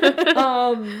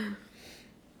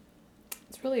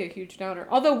 It's really a huge downer.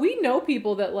 Although we know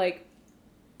people that like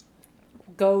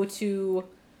go to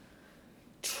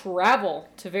travel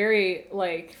to very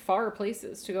like far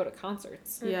places to go to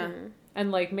concerts Yeah.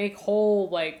 and like make whole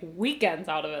like weekends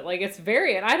out of it. Like it's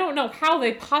very, and I don't know how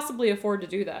they possibly afford to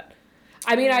do that.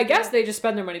 I mean, I guess they just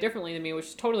spend their money differently than me, which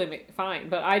is totally fine,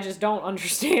 but I just don't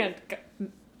understand.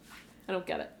 I don't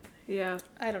get it. Yeah.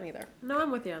 I don't either. No, I'm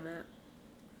with you on that.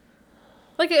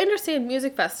 Like, I understand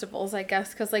music festivals, I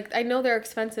guess, because, like, I know they're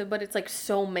expensive, but it's, like,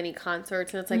 so many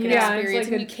concerts, and it's, like, an Yeah, it's, experience,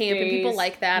 like, and a you camp, and people days-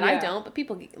 like that. I yeah. don't, but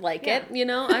people like Yeah. it, you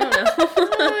know? I don't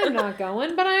know. I'm not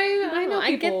going, but I know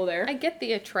people there. I get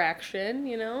the attraction,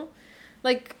 you know?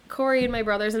 Like, Corey and my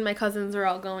brothers and my cousins are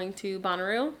all going to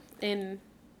Bonnaroo in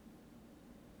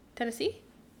Tennessee.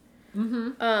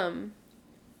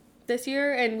 This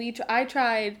year, and I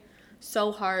tried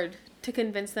so hard to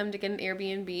convince them to get an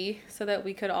Airbnb so that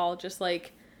we could all just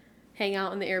like hang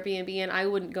out in the Airbnb, and I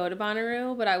wouldn't go to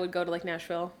Bonnaroo, but I would go to like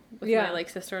Nashville with Yeah. my like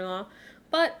sister-in-law.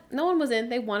 But no one was in.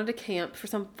 They wanted to camp for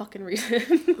some fucking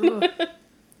reason.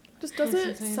 Just doesn't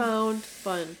insane. sound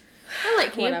fun. I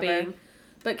like Whatever. camping.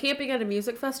 But camping at a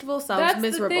music festival sounds That's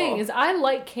miserable. the thing, is I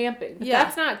like camping. But Yeah.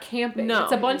 that's not camping. No.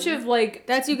 It's a bunch of, like,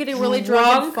 That's you getting really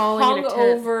drunk and falling in a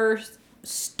tent. hungover,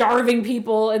 starving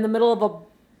people in the middle of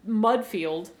a mud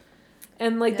field.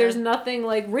 And, like, there's nothing,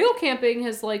 like, real camping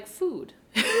has, like, food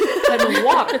and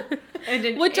water. And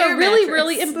an Which air are really, mattress.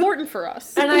 really important for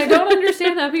us. And I don't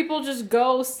understand how people just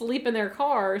go sleep in their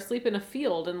car, or sleep in a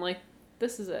field, and, like,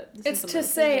 this is it. This It's is to something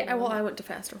say, I'm well, I went to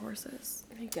Faster Horses.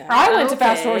 I went to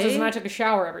Fast Okay. Horses and I took a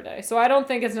shower every day, so I don't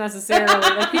think it's necessarily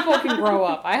like people can grow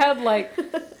up. I had like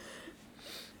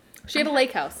She had a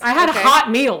lake house. I had Okay. hot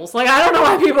meals. Like, I don't know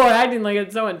why people are acting like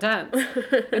it's so intense.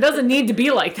 It doesn't need to be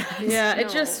like that. Yeah, it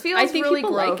No. just feels I think really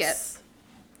people gross. like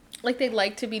it. Like, they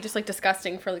like to be just, like,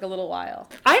 disgusting for, like, a little while.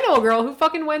 I know a girl who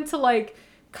fucking went to like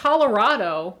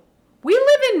Colorado. We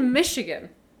live in Michigan.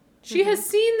 She has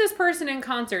seen this person in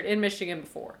concert in Michigan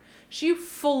before. She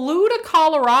flew to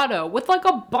Colorado with like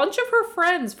a bunch of her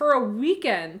friends for a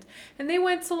weekend, and they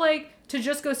went to like to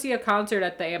just go see a concert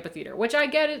at the amphitheater, which I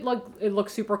get it. Like, it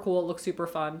looks super cool, it looks super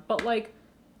fun, but like,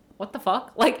 what the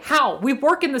fuck? Like, how? We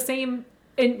work in the same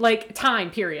like time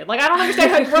period. Like, I don't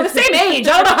understand how we're the same age.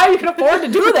 I don't know how you can afford to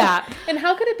do that. And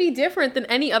how could it be different than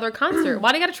any other concert?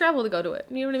 Why do you gotta travel to go to it?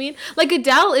 You know what I mean? Like,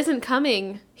 Adele isn't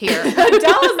coming here.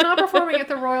 Adele is not performing at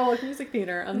the Royal Oak Music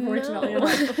Theater, unfortunately. No.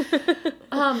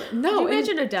 No, Can you and-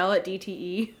 imagine Adele at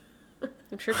DTE?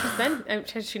 I'm sure she's been.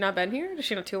 Has she not been here? Does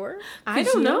she on tour? I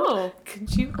don't know.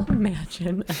 Could you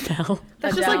imagine Adele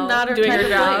That's just Adele like not her doing type her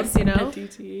of job. place, you know? at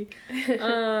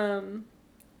DT?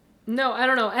 No, I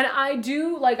don't know. And I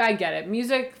do, like, I get it.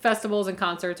 Music festivals and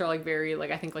concerts are, like, very, like,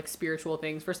 I think, like, spiritual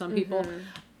things for some people. And,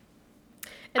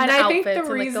 And the I think outfits the and,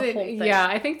 like, reason, the whole thing. yeah,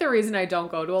 I think the reason I don't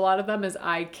go to a lot of them is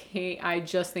I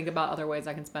just think about other ways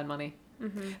I can spend money.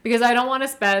 Because I don't want to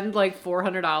spend like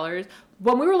 $400.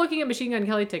 When we were looking at Machine Gun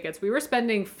Kelly tickets, we were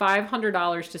spending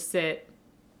 $500 to sit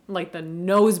like the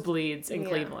nosebleeds in Yeah.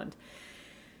 Cleveland.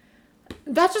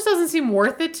 That just doesn't seem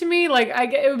worth it to me. Like,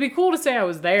 it would be cool to say I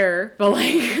was there, but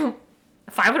like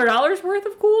 $500 worth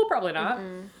of cool? Probably not.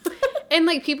 And,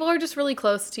 like, people are just really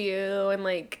close to you, and,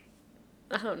 like,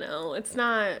 I don't know. It's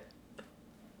not.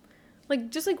 Like,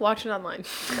 just, like, watch it online.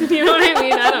 You know what I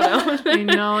mean? I don't know. I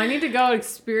know. I need to go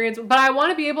experience, but I want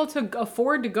to be able to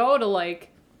afford to go to like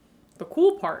the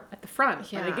cool part at the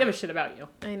front where Yeah. they give a shit about you.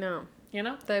 I know. You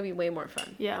know? That'd be way more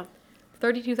fun. Yeah.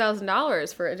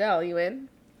 $32,000 for Adele. You in?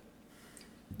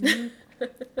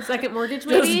 Second mortgage,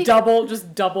 maybe?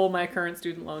 Just double my current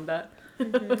student loan debt.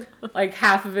 Like,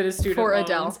 half of it is student For loans,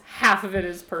 Adele. half of it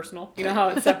is personal. You know how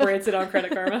it separates it on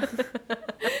Credit Karma?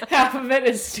 Half of it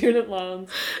is student loans,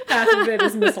 half of it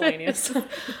is miscellaneous.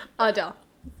 Adele.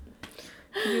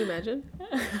 Can you imagine?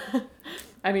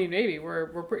 I mean, maybe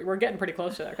we're getting pretty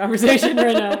close to that conversation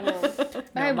right now. I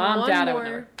No, have mom, one dad, I more. would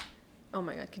never. Oh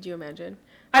my god, could you imagine?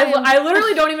 I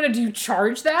literally don't even. Do you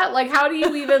charge that? Like, how do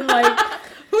you even like?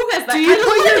 Who has that? Do you kind of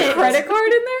put your limit? credit card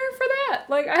in there for that?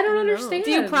 Like, I don't know. understand.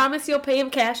 Do you promise you'll pay him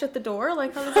cash at the door?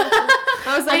 Like, how does that?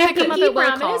 How is that? I have to come up at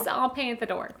will call. I'll pay at the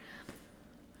door.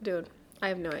 Dude, I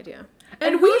have no idea.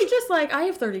 And who's just like, I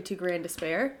have 32 grand to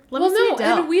spare. Let me see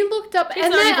Adele. and we looked up, She's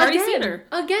and not then even already again, seen her.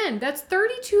 again, that's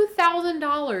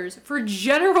 $32,000 for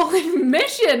general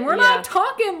admission. We're Yeah. not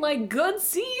talking like good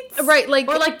seats, Right, like,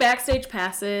 Or like backstage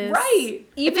passes. Right.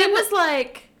 If it was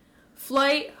like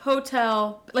flight,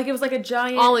 hotel, like it was like a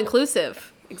giant. all inclusive.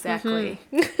 Exactly.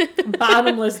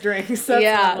 Bottomless drinks. That's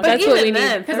Yeah, what- that's even what we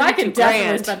then, need. because I can 32 definitely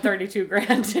grand. spend 32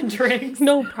 grand in drinks.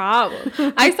 No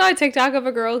problem. I saw a TikTok of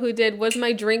a girl who did, was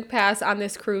my drink pass on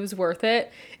this cruise worth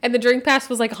it? And the drink pass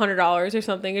was like $100 or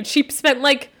something. And she spent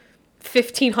like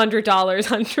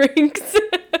 $1,500 on drinks.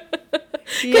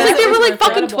 Because like they it were was like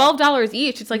fucking incredible. $12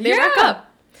 each. It's like they rack Yeah.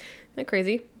 up. Isn't that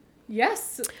crazy?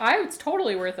 Yes, it's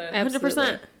totally worth it.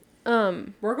 100%.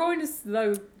 We're going to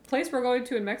the place we're going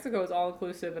to in Mexico is all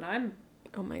inclusive, and I'm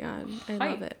Oh my god, I hyped.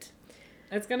 love it.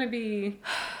 It's gonna be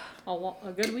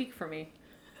a good week for me.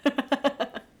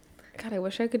 God, I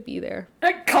wish I could be there.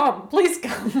 Come, please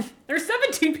come. There's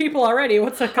 17 people already.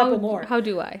 What's a couple more? How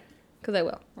do I? Because I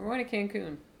will. We're going to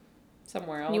Cancun,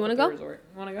 somewhere. I'll You look wanna up go? the Resort.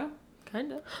 You wanna go?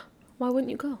 Kind of. Why wouldn't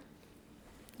you go?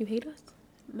 You hate us?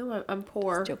 No, I'm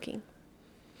poor. Joking.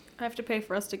 I have to pay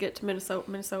for us to get to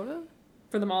Minnesota?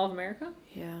 For the Mall of America?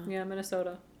 Yeah. Yeah,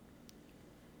 Minnesota.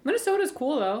 Minnesota's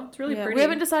cool though. It's really Yeah, pretty. we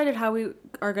haven't decided how we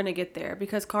are going to get there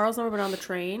because Carl's never been on the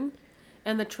train.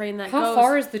 And the train that How goes...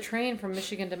 far is the train from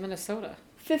Michigan to Minnesota?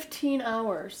 15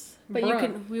 hours. But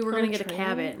Bruh. we were On going a to get a train?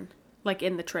 cabin. Like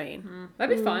in the train.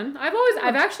 That'd be fun.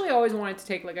 I've actually always wanted to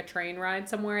take like a train ride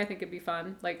somewhere. I think it'd be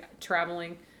fun, like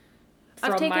traveling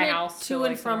from I've taken my it house to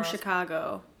like, and from somewhere else.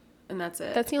 Chicago. And that's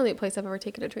it. That's the only place I've ever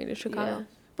taken a train to Chicago. Yeah.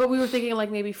 But we were thinking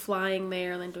like maybe flying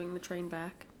there and then doing the train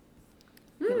back.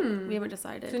 We haven't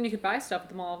decided. So then you could buy stuff at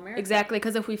the Mall of America. Exactly,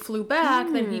 because if we flew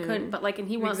back, then he couldn't. But like, and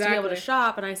he wants to be able to Exactly.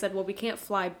 shop, and I said, well, we can't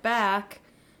fly back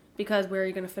because where are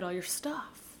you going to fit all your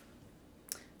stuff?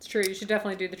 It's true. You should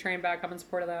definitely do the train back. I'm in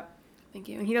support of that. Thank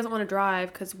you. And he doesn't want to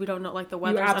drive because we don't know, like the You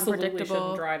weather's absolutely unpredictable.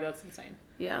 shouldn't drive. That's insane.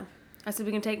 Yeah. I said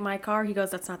we can take my car. He goes,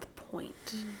 that's not the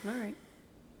point. All right.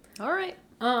 All right.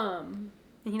 And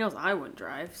he knows I wouldn't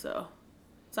drive, so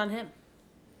it's on him.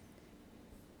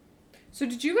 So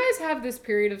did you guys have this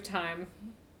period of time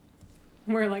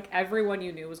where like everyone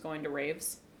you knew was going to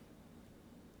raves?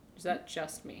 Is that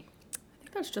just me? I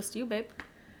think that's just you, babe.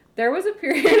 There was a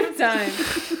period of time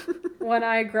when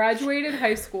I graduated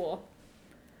high school.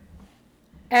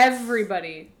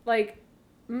 Everybody, like,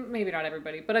 maybe not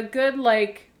everybody, but a good,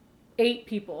 like, 8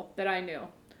 people that I knew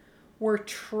were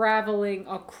traveling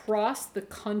across the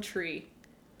country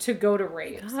to go to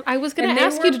raves. God, I was gonna And they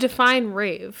ask were- you to define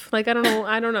rave. Like, I don't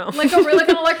know. Like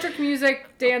an electric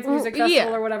music, dance music festival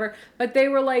Yeah. or whatever. But they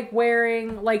were, like,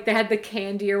 wearing, like, they had the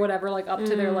candy or whatever, like, up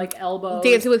to their, like, elbows.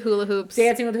 dancing with hula hoops.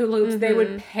 Dancing with hula hoops. They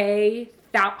would pay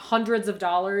hundreds of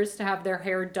dollars to have their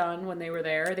hair done when they were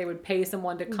there. They would pay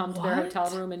someone to come to their What? hotel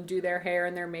room and do their hair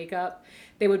and their makeup.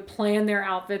 They would plan their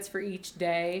outfits for each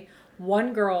day.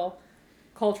 One girl,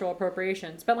 cultural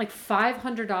appropriation, spent like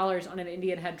 $500 on an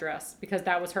Indian headdress because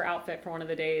that was her outfit for one of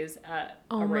the days at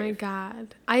Oh a my rave.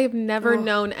 god. I have never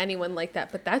known anyone like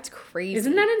that, but that's crazy.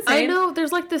 Isn't that insane? I know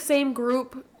there's like the same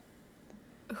group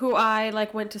who I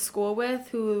like went to school with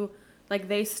who like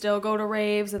they still go to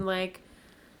raves and like,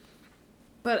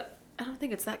 but I don't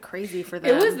think it's that crazy for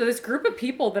them. It was this group of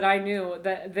people that I knew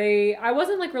that I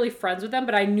wasn't like really friends with them,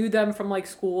 but I knew them from like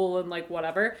school and like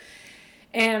whatever.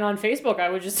 And on Facebook, I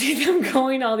would just see them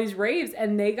going to all these raves,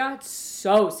 and they got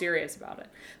so serious about it.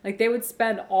 Like, they would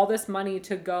spend all this money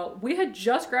to go. We had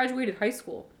just graduated high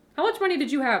school. How much money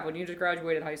did you have when you just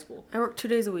graduated high school? I work 2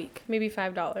 days a week. Maybe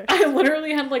 $5. I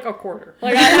literally had like a quarter.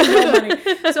 Like, I had no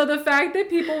money. So the fact that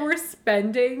people were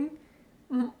spending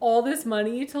all this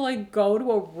money to like go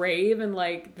to a rave in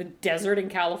like the desert in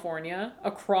California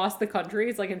across the country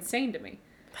is like insane to me.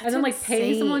 And then like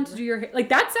pay someone to do your hair. Like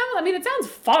that sounds, I mean, it sounds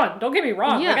fun. Don't get me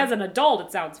wrong. Yeah. Like as an adult,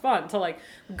 it sounds fun to like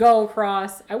go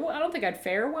across. I don't think I'd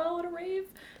fare well at a rave.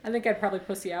 I think I'd probably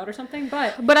pussy out or something,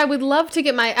 but But I would love to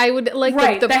get I would like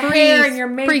right, the hair and your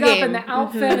makeup pregame. and the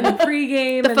outfit and the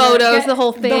pregame, The and photos, the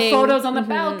whole The thing. photos on the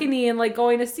balcony and like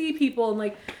going to see people and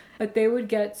like, but they would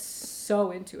get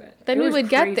so into it. Then It we was would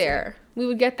crazy. get there. We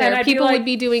would get And there. I'd be People like- would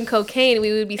be doing cocaine.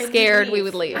 We would be And scared. leave. We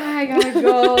would leave. I gotta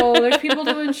go. There's people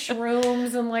doing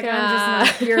shrooms and like I'm just not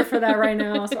God. here for that right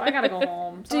now, so I gotta go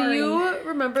home. Do Sorry. you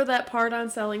remember that part on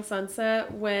Selling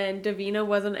Sunset when Davina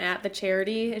wasn't at the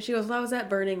charity and she goes, well, I was at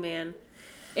Burning Man.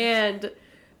 And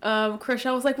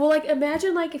Chriselle was like, well, like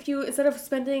imagine like if you, instead of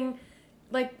spending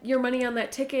like your money on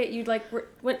that ticket, you'd like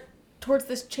went towards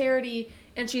this charity.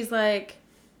 And she's like,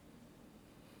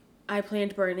 I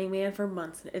planned Burning Man for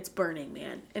months. It's Burning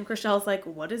Man. And Chriselle's like,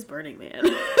 what is Burning Man?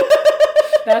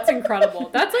 That's incredible.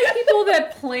 That's like people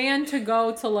that plan to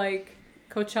go to like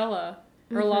Coachella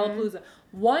or Lollapalooza.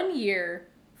 One year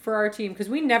for our team, because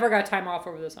we never got time off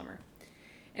over the summer.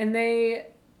 And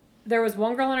there was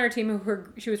one girl on our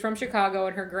team she was from Chicago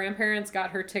and her grandparents got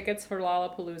her tickets for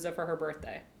Lollapalooza for her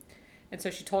birthday. And so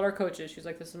she told our coaches, she was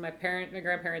like, this is my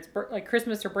grandparents' like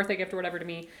Christmas or birthday gift or whatever to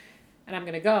me. And I'm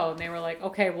going to go. And they were like,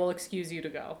 okay, we'll excuse you to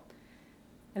go.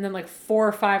 And then like 4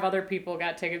 or 5 other people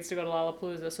got tickets to go to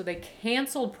Lollapalooza. So they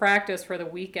canceled practice for the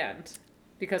weekend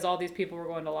because all these people were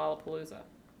going to Lollapalooza.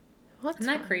 What? Isn't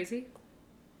that crazy?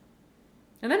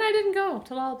 And then I didn't go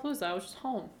to Lollapalooza. I was just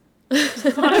home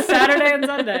on a Saturday and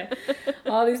Sunday.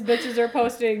 All these bitches are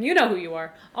posting, you know who you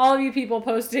are. All of you people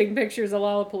posting pictures of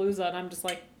Lollapalooza. And I'm just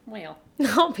like, well,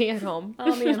 I'll be at home.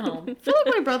 I'll be at home. I feel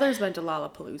like my brother's been to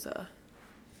Lollapalooza.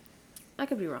 I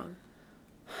could be wrong.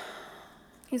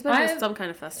 He's been to some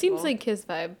kind of festival. Seems like his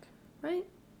vibe. right?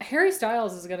 Harry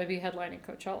Styles is going to be headlining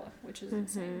Coachella, which is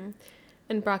insane.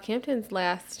 And Brockhampton's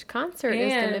last concert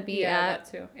is going to be at.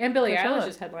 that too. And Billie Coachella. Eilish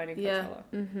is headlining Yeah. Coachella.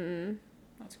 Mm-hmm.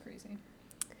 That's crazy.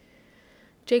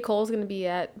 J. Cole's going to be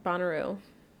at Bonnaroo.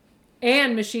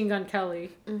 And Machine Gun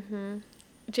Kelly.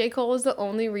 J. Cole is the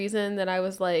only reason that I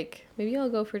was like, maybe I'll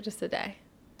go for just a day.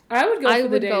 I would go I for the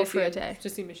would day go to for see a day. To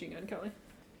see Machine Gun Kelly.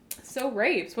 So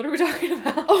raves. What are we talking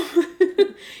about?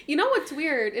 You know what's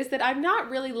weird is that I'm not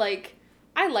really like,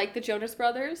 I like the Jonas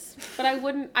Brothers, but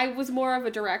I was more of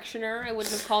a Directioner. I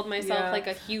wouldn't have called myself Yeah. like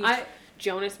a huge I-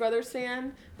 Jonas Brothers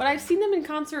fan, but I've seen them in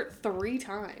concert 3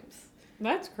 times.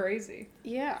 That's crazy.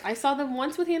 Yeah, I saw them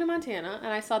once with Hannah Montana,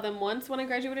 and I saw them once when I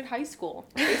graduated high school.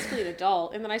 Basically an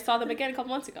adult, and then I saw them again a couple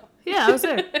months ago. Yeah, I was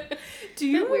there. Do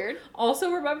you weird? also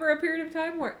remember a period of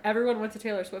time where everyone went to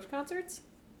Taylor Swift concerts?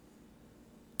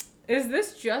 Is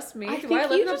this just me? I Do think I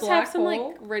live you in a just black have some hole?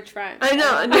 like rich friends. I know.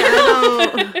 I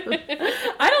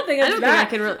I don't think it's don't think that. I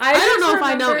can. I just don't know if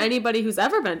I know remember- anybody who's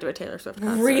ever been to a Taylor Swift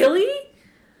concert. Really?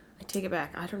 I take it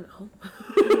back. I don't know.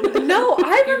 No,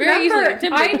 I You're very easily remember.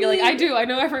 intimidated. You're like, I do. I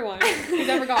know everyone who's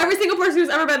ever gone. Every single person who's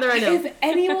ever been there, I know. If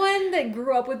anyone that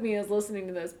grew up with me is listening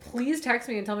to this, please text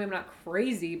me and tell me I'm not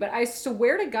crazy. But I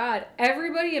swear to God,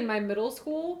 everybody in my middle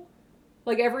school,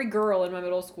 like every girl in my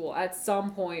middle school, at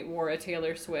some point wore a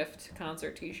Taylor Swift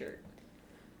concert T-shirt.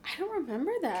 I don't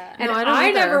remember that. And No, I don't I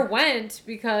either. never went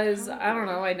because, I don't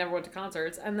know, I never went to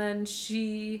concerts. And then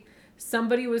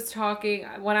somebody was talking,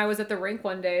 when I was at the rink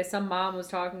one day, some mom was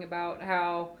talking about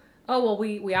how, oh, well,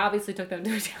 we obviously took them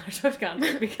to a Taylor Swift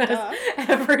concert because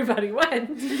everybody went.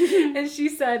 And she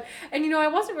said, and I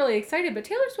wasn't really excited, but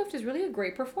Taylor Swift is really a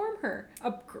great performer.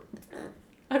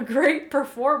 A great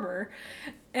performer.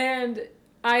 And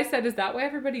I said, is that why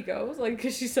everybody goes? Like,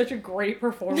 because she's such a great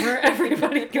performer,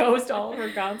 everybody goes to all of her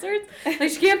concerts? Like,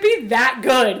 she can't be that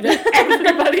good that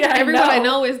Everyone I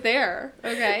know is there.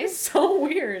 Okay. It's so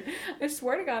weird. I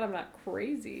swear to God, I'm not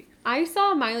crazy. I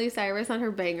saw Miley Cyrus on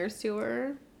her Bangers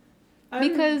tour. I'm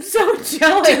Because- so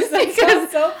jealous. That because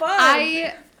sounds so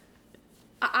fun.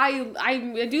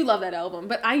 I do love that album,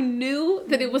 but I knew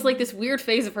that it was like this weird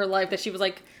phase of her life that she was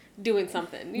like doing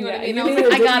something. You know what I mean? I was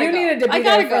like, I gotta go. needed to be I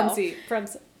gotta there go. front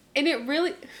seat. And it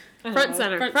really Front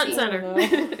center. Front seat.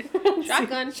 center.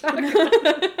 Shotgun.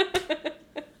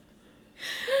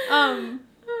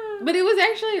 But it was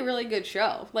actually a really good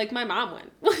show. Like my mom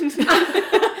went.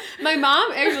 My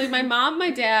mom,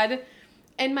 my dad,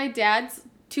 and my dad's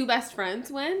two best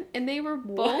friends went, and they were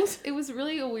both. It was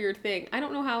really a weird thing. I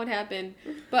don't know how it happened,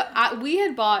 but we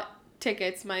had bought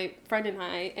tickets, my friend and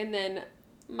I, and then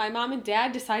my mom and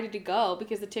dad decided to go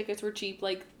because the tickets were cheap,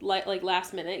 like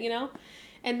last minute,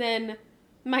 And then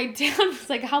my dad was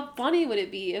like, how funny would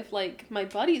it be if, like, my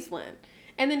buddies went?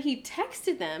 And then he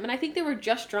texted them, and I think they were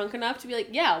just drunk enough to be like,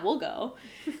 yeah, we'll go.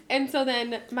 And so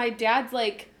then my dad's,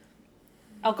 like,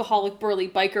 alcoholic, burly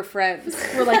biker friends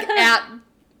were, like, at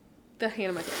the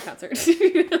Hannah Montana concert. That's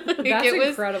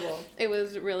incredible. It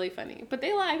was really funny. But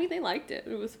they liked it.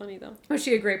 It was funny, though. Was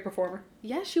she a great performer?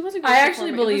 Yeah, she was a great I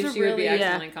actually performer. It was believe a she would be really-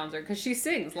 excellent in concert because she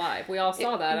sings live. We all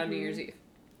saw that on New Year's Eve.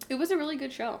 It was a really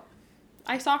good show.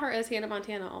 I saw her as Hannah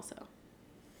Montana also.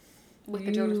 With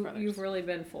the Jonas Brothers. You've really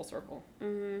been full circle.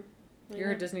 Mm-hmm.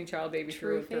 You're a Disney child baby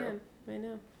True through and fan. through. I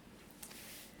know.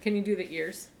 Can you do the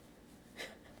ears?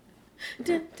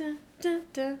 Dun, dun, dun,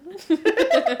 dun.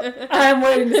 I'm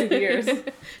waiting to see the ears.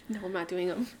 No, I'm not doing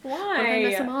them. Why? I'm gonna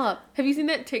mess them up. Have you seen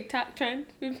that TikTok trend?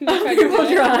 People People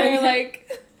trying. They're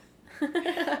like,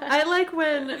 I like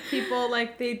when people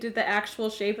like they did the actual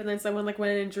shape and then someone like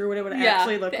went in and drew what it would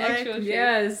actually look the like. actual shape.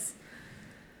 Yes.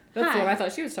 That's Hi. what I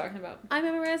thought she was talking about. I'm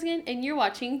Emma Raskin, and you're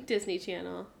watching Disney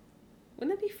Channel.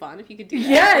 Wouldn't that be fun if you could do that?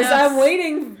 Yes, I'm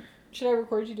waiting. Should I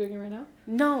record you doing it right now?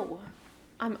 No,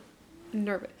 I'm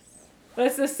nervous.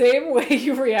 That's the same way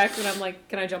you react when I'm like,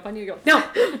 can I jump on you? You go, no.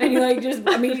 And you like just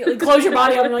immediately close your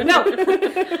body up and you're like, no.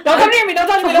 Don't come near me. Don't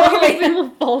touch me. Don't look at me. Will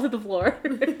fall to the floor.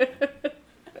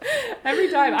 Every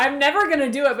time. I'm never going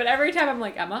to do it, but every time I'm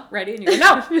like, Emma, ready? And you go,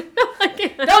 no. I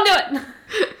can't. Don't do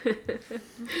it.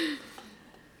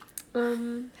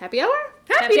 Happy hour?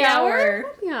 Happy hour.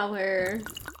 Happy hour.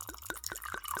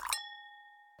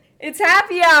 It's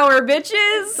happy hour,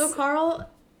 bitches. So Carl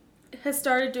has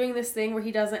started doing this thing where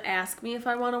he doesn't ask me if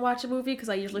I want to watch a movie because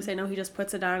I usually say no. He just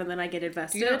puts it on and then I get Do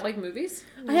invested. you not like movies?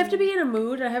 I have to be in a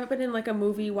mood. I haven't been in like a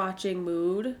movie watching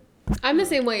mood. I'm the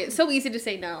same way. It's so easy to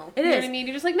say no. It You know is. what I mean?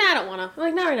 You're just like, nah, I don't wanna. I'm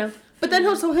like, no, right now. But then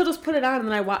he'll just put it on and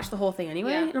then I watch the whole thing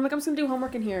anyway. Yeah. And I'm like, I'm just gonna do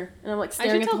homework in here, and I'm like I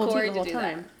staring should at the tell whole Corey TV the whole to do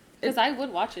time. that. Because I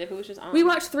would watch it if it was just on. We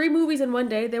watched 3 movies in one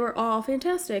day. They were all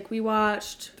fantastic. We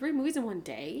watched. 3 movies in one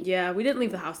day? Yeah, we didn't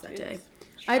leave the house that day.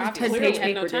 I had a Obviously, 10-page you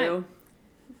had no paper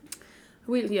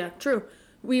time. due. True.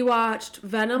 We watched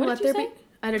Venom. What Let did you There say? Be.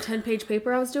 I had a 10-page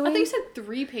paper I was doing. I thought you said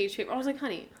 3-page paper. I was like,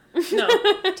 honey. No,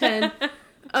 10.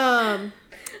 I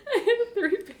had a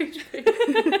 3-page paper.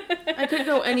 I couldn't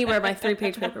go anywhere my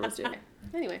 3-page paper was due.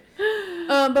 Anyway.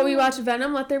 But we watched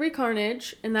Venom, Let There Be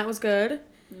Carnage, and that was good.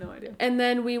 No idea. And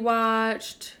then we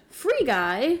watched Free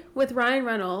Guy with Ryan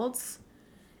Reynolds,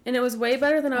 and it was way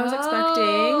better than I was Oh,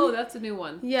 expecting. that's a new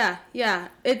one. Yeah.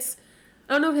 It's,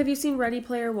 I don't know, have you seen Ready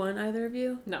Player One, either of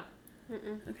you? No.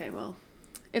 Okay, well,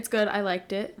 it's good. I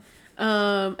liked it.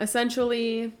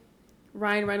 Essentially,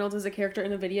 Ryan Reynolds is a character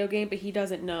in a video game, but he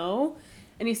doesn't know.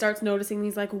 and he starts noticing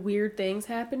these like weird things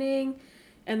happening.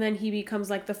 And then he becomes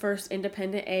like the first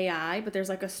independent AI, but there's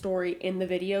like a story in the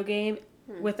video game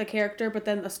with a character, but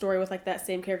then a story with like that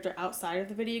same character outside of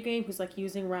the video game who's like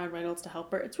using Ryan Reynolds to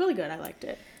help her. It's really good. I liked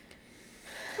it.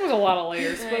 There's a lot of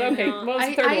layers, but okay. know. What was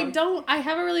the third one? I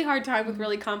have a really hard time with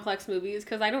really complex movies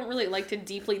because I don't really like to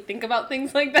deeply think about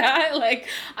things like that. Like,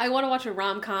 I want to watch a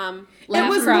rom-com, laugh,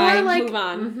 was cry, more like- move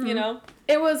on, you know?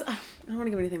 It was, I don't want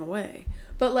to give anything away,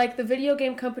 but like the video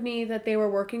game company that they were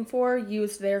working for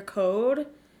used their code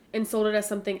and sold it as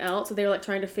something else. So they were like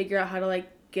trying to figure out how to like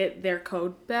get their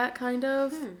code back, kind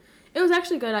of. It was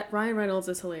actually good. Ryan Reynolds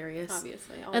is hilarious.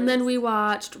 Obviously. And then always. we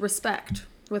watched Respect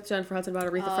with Jennifer Hudson about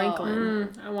Aretha Franklin.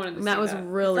 I wanted to see That was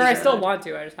really Or I good. still want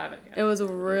to, I just haven't yet. It was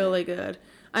really good.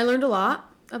 I learned a lot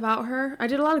about her. I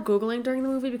did a lot of Googling during the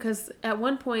movie because at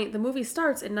one point the movie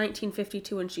starts in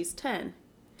 1952 and she's 10.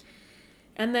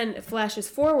 And then it flashes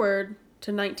forward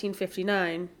to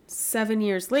 1959, 7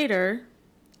 years later,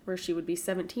 where she would be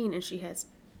 17 and she has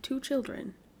 2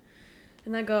 children.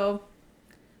 And I go,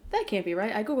 that can't be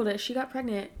right. I Googled it. She got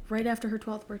pregnant right after her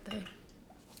 12th birthday.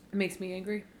 It makes me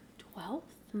angry. 12?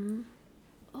 Mm-hmm.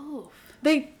 Oh.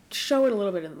 They show it a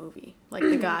little bit in the movie. Like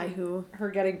the guy who... Her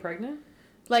getting pregnant?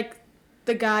 Like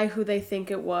the guy who they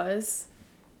think it was.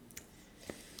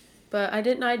 But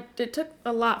it took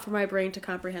a lot for my brain to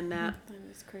comprehend that. That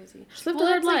is crazy. She lived a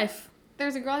hard it's like- life.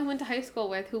 There's a girl I went to high school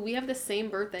with who we have the same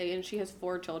birthday and she has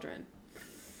 4 children.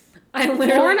 I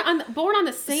literally... Born on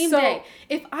the same So- day.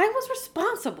 If I was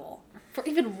responsible for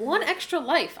even one extra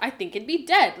life, I think it'd be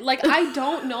dead. Like, I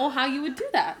don't know how you would do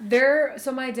that.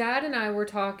 So my dad and I were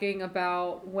talking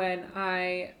about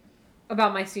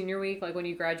about my senior week, like when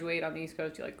you graduate on the East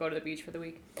Coast, you like go to the beach for the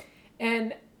week.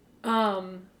 And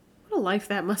What a life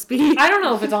that must be. I don't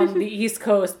know if it's on the East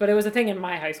Coast, but it was a thing in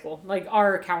my high school, like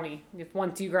our county. If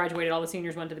once you graduated, all the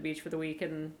seniors went to the beach for the week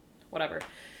and whatever.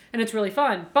 And it's really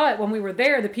fun. But when we were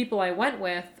there, the people I went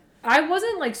with, I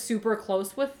wasn't like super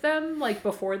close with them like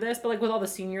before this, but like with all the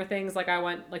senior things, like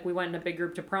we went in a big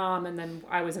group to prom and then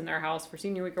I was in their house for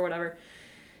senior week or whatever.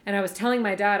 And I was telling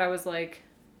my dad, I was like,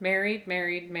 married,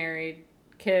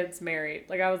 kids, married.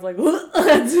 Like I was like,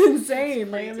 that's insane.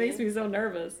 Like it makes me so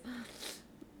nervous.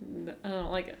 I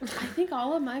don't like it. I think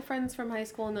all of my friends from high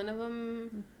school, none of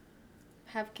them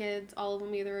have kids. All of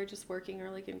them either are just working or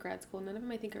like in grad school. None of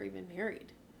them, I think, are even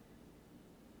married.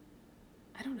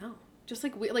 I don't know. Just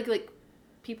like like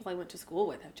people I went to school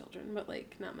with have children, but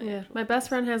like not my actual My best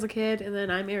friend has a kid, and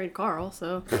then I married Carl,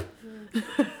 so.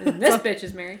 And this bitch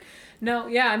is married. No,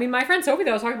 yeah, I mean, my friend Sophie that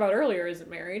I was talking about earlier isn't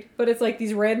married, but it's like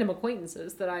these random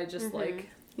acquaintances that I just like.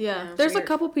 Yeah, Yeah. there's a Weird.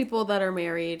 couple people that are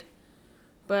married,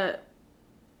 but,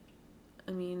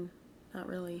 I mean, not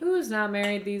really. Who's not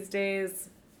married these days?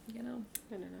 You know,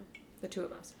 I don't know. the two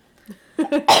of us.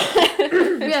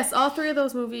 Yes, all 3 of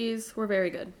those movies were very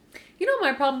good. You know,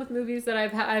 my problem with movies that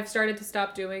I've started to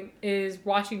stop doing is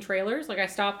watching trailers. Like I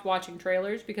stopped watching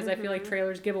trailers because I feel like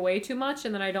trailers give away too much,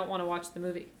 and then I don't want to watch the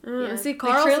movie. Yeah. See, Like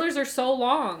Carl, trailers are so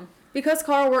long. because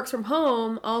Carl works from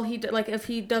home, all he like if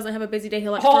he doesn't have a busy day,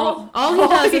 he'll like All all he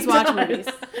does is watch movies.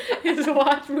 Is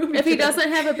watch movies. If he doesn't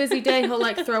have a busy day, he'll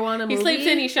like throw on a movie. He sleeps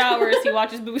in, he showers, he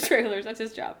watches movie trailers. That's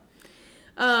his job.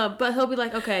 But he'll be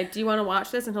like, okay, do you want to watch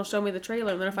this? And he'll show me the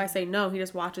trailer. And then if I say no, he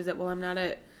just watches it while I'm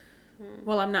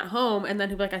not home. And then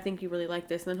he'll be like, I think you really like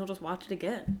this. And then he'll just watch it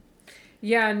again.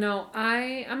 Yeah, no,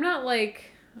 I'm not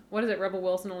like, what is it? Rebel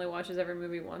Wilson only watches every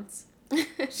movie once.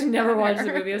 She never watches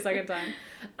the movie a second time.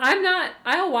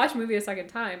 I'll watch a movie a second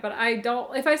time, but I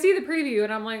don't, if I see the preview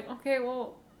and I'm like, okay,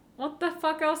 well, what the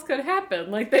fuck else could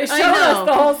happen? Like, they showed us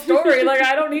the whole story. Like,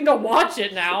 I don't need to watch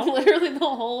it now. Literally the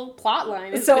whole plot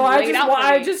line is So been I laid out for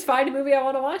I me. just find a movie I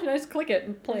want to watch and I just click it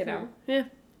and play it out. Yeah.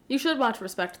 You should watch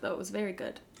Respect, though. It was very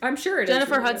good. I'm sure it is.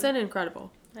 Jennifer really good. Hudson,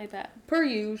 incredible. I bet. Per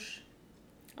usual.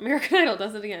 American Idol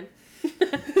does it again.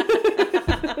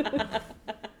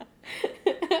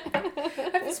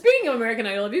 Speaking of American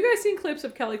Idol, have you guys seen clips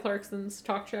of Kelly Clarkson's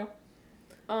talk show?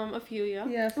 A few, yeah.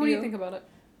 Yeah. What do you think about it?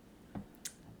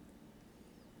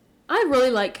 I really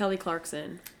like Kelly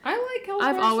Clarkson. I like Kelly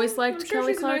I've Clarkson. always liked I'm sure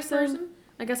Kelly she's a nice Clarkson. person.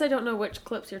 I guess I don't know which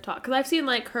clips you're talking. Because I've seen,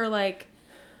 like, her, like,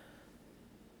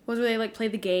 where they, like, play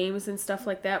the games and stuff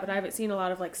like that. But I haven't seen a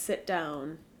lot of, like,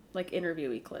 sit-down, like,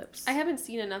 interviewee clips. I haven't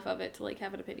seen enough of it to like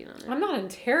have an opinion on it. I'm not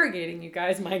interrogaing you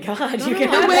guys, my God. No, You no,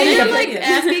 can the have way any you're, like, opinion.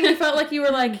 asking, you felt like you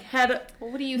were, like, Well,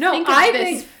 what do you No, think of I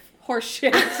this think- horse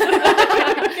shit? No,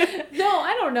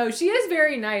 I don't know. She is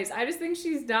very nice. I just think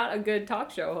she's not a good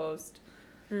talk show host.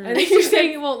 I think You're she's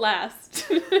saying it won't last.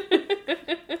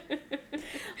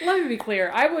 Let me be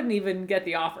clear. I wouldn't even get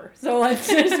the offer. So let's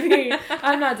just be.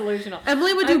 I'm not delusional.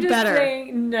 Emily would do I'm just better.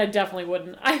 saying, no, definitely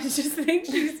wouldn't. I just think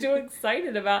she's too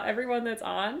excited about everyone that's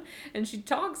on, and she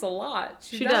talks a lot.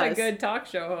 She's She not a does. good talk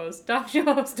show host. Talk show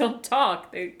hosts don't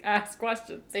talk. They ask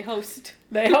questions. They host.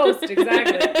 They host,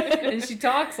 exactly. And she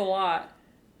talks a lot.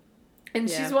 And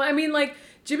Yeah. she's one, I mean, like,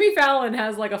 Jimmy Fallon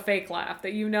has, like, a fake laugh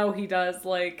that you know he does,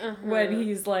 like, when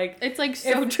he's, like... It's like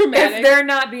so if dramatic. they're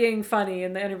not being funny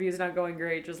and the interview's not going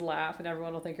great, just laugh and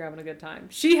everyone will think you're having a good time.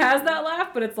 She has that laugh,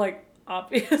 but it's, like,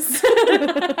 obvious.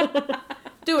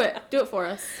 Do it. Do it for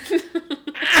us.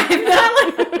 I'm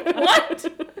not like, what?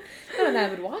 I'm an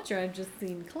avid watcher. I've just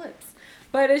seen clips.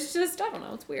 But it's just, I don't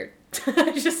know, it's weird. I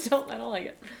don't like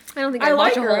it. I don't think I I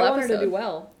like watch a her. whole I want her episode. to do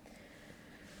well.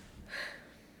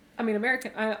 I mean,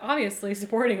 obviously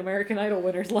supporting American Idol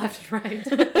winners left and right.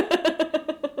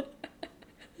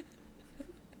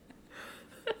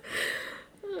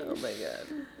 Oh my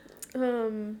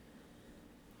god.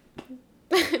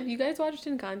 Have you guys watched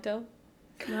Encanto?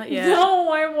 Not yet. No,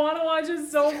 I want to watch it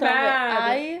so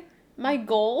bad. My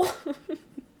goal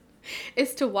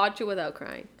is to watch it without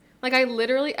crying. Like I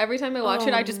literally every time I watch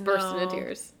it, I just burst into no.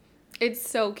 tears. It's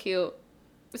so cute,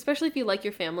 especially if you like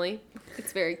your family.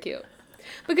 It's very cute.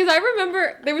 Because I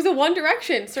remember there was a One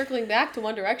Direction, circling back to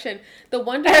One Direction. The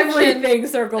One Direction... Everything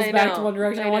circles I back to know, One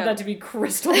Direction. I I want know. that to be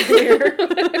crystal clear.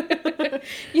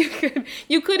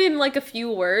 you could in like a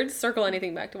few words circle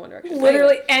anything back to One Direction. So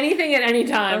Literally anyway. anything at any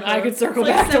time, I could circle It's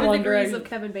like back to 7 One degrees Direction. of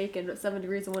Kevin Bacon, but 7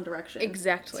 degrees of One Direction.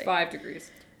 Exactly. It's 5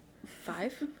 degrees.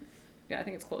 5? Yeah, I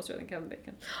think it's closer than Kevin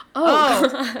Bacon. Oh.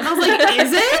 I was like,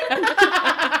 is it?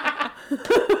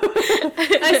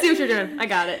 I see what you're doing. I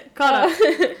got it. Caught up.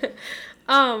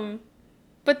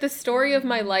 But the Story of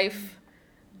My Life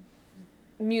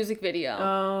music video,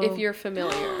 Oh. if you're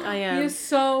familiar. I am. He's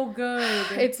so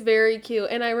good. It's very cute.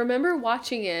 And I remember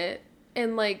watching it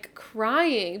and like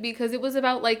crying because it was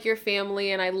about like your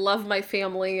family and I love my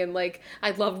family and like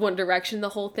I loved One Direction, the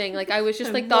whole thing. Like I was just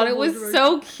I like thought love it was One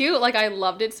so cute. Like I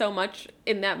loved it so much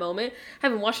in that moment. I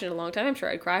haven't watched it in a long time. I'm sure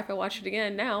I'd cry if I watched it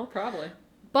again now. Probably.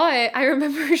 But I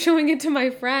remember showing it to my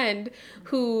friend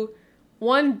who,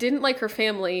 one, didn't like her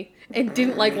family and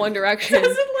didn't like One Direction.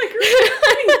 Doesn't like her.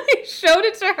 I showed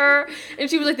it to her and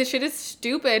she was like, this shit is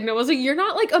stupid. And I was like, you're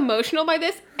not like emotional by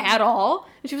this at all?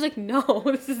 And she was like, no,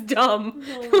 this is dumb.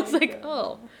 Oh I was my like,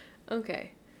 God. oh,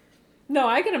 okay. No,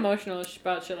 I get emotional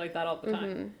about shit like that all the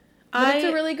time. But it's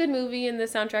a really good movie and the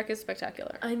soundtrack is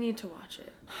spectacular. I need to watch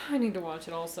it. I need to watch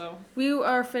it also. We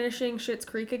are finishing Schitt's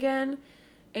Creek again,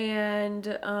 and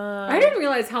I didn't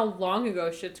realize how long ago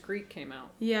Schitt's Creek came out.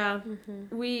 yeah,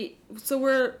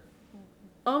 we're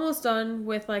almost done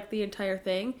with like the entire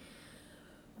thing,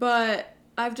 but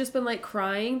I've just been like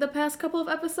crying the past couple of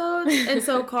episodes, and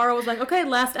so Carl was like, "Okay,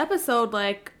 last episode,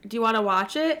 like, do you want to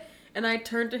watch it?" And I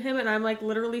turned to him and I'm like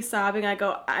literally sobbing. I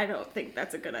go, "I don't think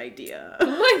that's a good idea." Oh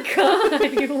my god,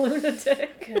 you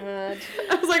lunatic. God.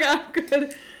 I was like, "I'm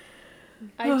good."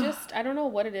 I don't know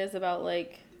what it is about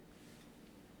like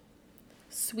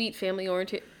sweet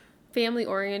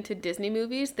family-oriented Disney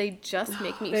movies. They just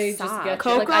make me They just sob. get you.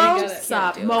 Coco, Like, I just can't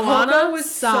sob. do it. Moana Coco was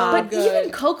sob. so But good.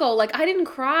 even Coco, like, I didn't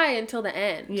cry until the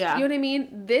end. Yeah. You know what I mean?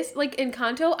 This, like,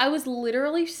 Encanto, I was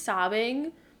literally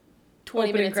sobbing 20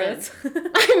 Opening minutes in.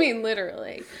 I mean,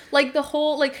 literally. Like, the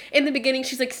whole, like, in the beginning,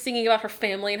 she's, like, singing about her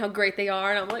family and how great they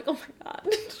are, and I'm like, oh my god.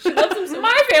 She loves them so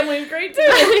much. My family is great too.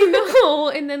 I know.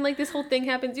 And then, like, this whole thing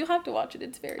happens. You have to watch it.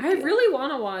 It's very I cute. really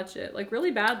want to watch it, like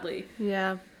really badly.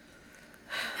 Yeah.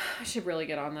 I should really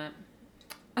get on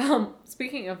that.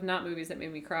 Speaking of not movies that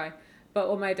made me cry, but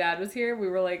when my dad was here, we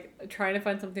were like trying to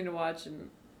find something to watch, and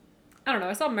I don't know.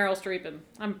 I saw Meryl Streep, and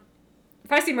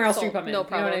if I see Meryl Cool. Streep, I'm in. No You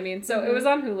know what I problem. mean? So it was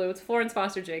on Hulu. It's Florence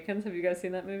Foster Jenkins. Have you guys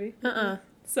seen that movie?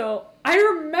 So I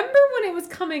remember when it was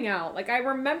coming out. Like I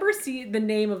remember the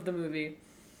name of the movie,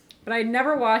 but I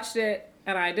never watched it,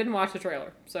 and I didn't watch the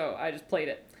trailer. So I just played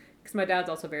it because my dad's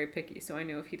also very picky. So I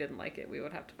knew if he didn't like it, we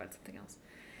would have to find something else.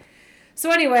 So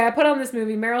anyway, I put on this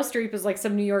movie. Meryl Streep is like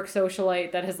some New York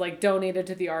socialite that has like donated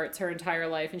to the arts her entire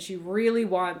life, and she really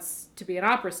wants to be an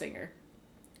opera singer.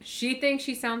 She thinks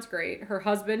she sounds great. Her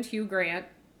husband, Hugh Grant,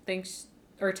 thinks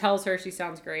or tells her she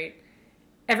sounds great.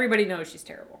 Everybody knows she's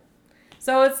terrible.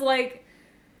 So it's like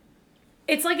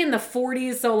in the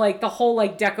 40s, so like the whole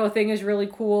like deco thing is really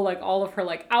cool. Like all of her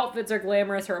like outfits are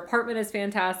glamorous. Her apartment is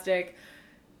fantastic.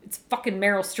 It's fucking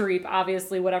Meryl Streep,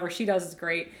 obviously. Whatever she does is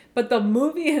great. But the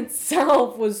movie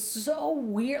itself was so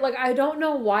weird. Like, I don't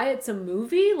know why it's a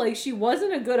movie. Like, she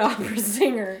wasn't a good opera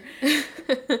singer.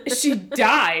 She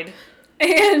died.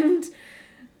 And,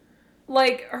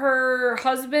 like her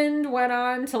husband went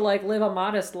on to like live a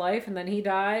modest life and then he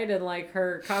died, and like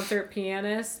her concert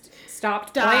pianist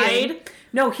stopped playing. Died?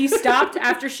 No, he stopped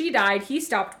after she died. He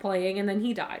stopped playing and then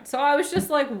he died. So I was just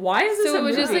like, why is this So a it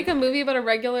was movie? just like a movie about a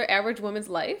regular average woman's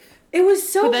life. It was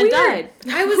so Who then weird. died.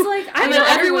 I was like, I And know then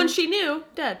everyone everyone. she knew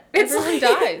dead. It's everyone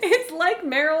like, dies. It's like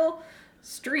Meryl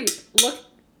Streep. Look.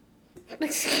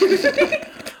 Excuse me.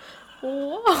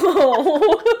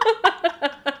 Whoa.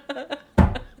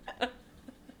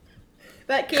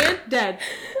 That kid dead.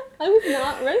 I was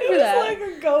not ready for It that. was like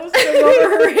a ghost over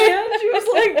her hand. She was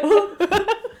like,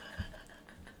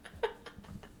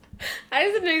 I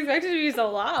just didn't expect it to be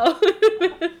so loud.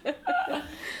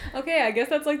 okay, I guess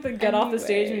that's like the get off the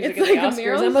stage Anyway, music it's at like the a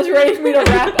Oscars. Meryl Emma's Streep. ready for me to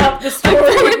wrap up the I'm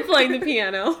story. playing the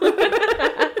piano.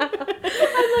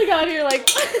 I'm like out here like.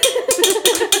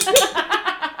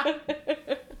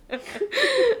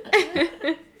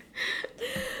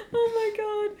 Oh my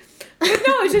god. But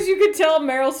no, it's just you could tell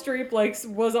Meryl Streep like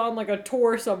was on like a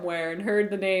tour somewhere and heard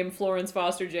the name Florence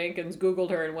Foster Jenkins,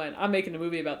 Googled her and went, I'm making a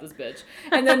movie about this bitch.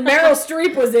 And then Meryl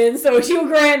Streep was in, so Hugh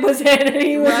Grant was in and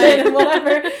he was in and whatever.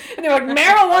 And they're like,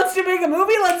 Meryl wants to make a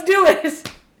movie, let's do it.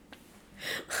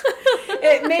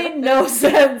 It made no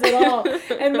sense at all.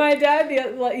 And my dad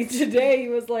today he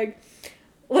was like,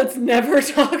 let's never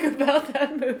talk about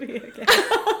that movie again.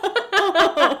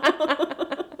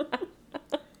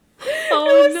 Oh,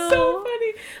 it was no. so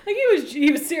funny. Like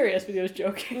he was serious, but he was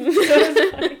joking. So it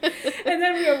was funny. And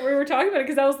then we were talking about it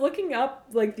because I was looking up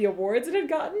like the awards it had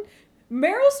gotten.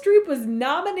 Meryl Streep was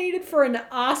nominated for an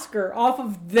Oscar off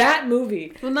of that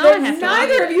movie. Well, now that I have to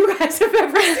neither watch of you guys have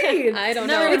ever seen. I don't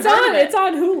Never know. even It's heard on. of it. It's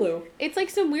on Hulu. It's like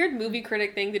some weird movie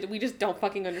critic thing that we just don't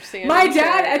fucking understand. My I'm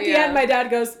dad sure. at the Yeah. end, my dad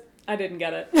goes, I didn't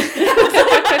get it.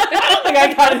 I don't think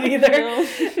I got it either. No.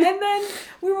 And then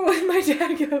my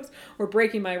dad goes, we're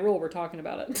breaking my rule, we're talking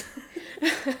about it.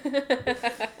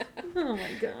 Oh my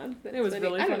god. It was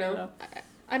really I funny don't know. though.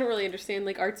 I don't really understand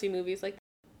like artsy movies like.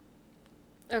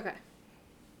 Okay.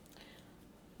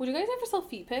 Would you guys ever sell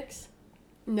feet pics?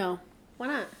 No, Why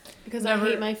not? because Never. I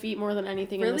hate my feet more than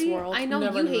anything in this Really? world. I know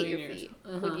Never you in a hate million your years. feet.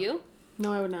 Uh-huh. Would you?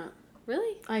 No, I would not.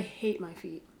 Really? I hate my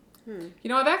feet. You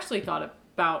know, I've actually thought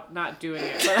about not doing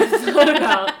it, but I've thought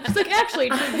about... It's like,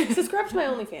 actually, subscribe to my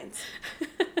OnlyFans.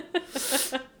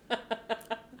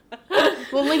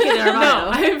 We'll link it in our No, bio.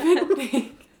 I've been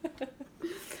thinking...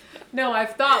 No,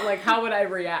 I've thought, like, how would I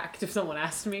react if someone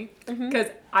asked me? Because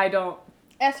I don't...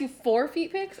 Ask you for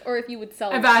feet pics or if you would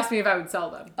sell I've them? asked me if I would sell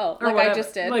them. Oh, Or like I whatever.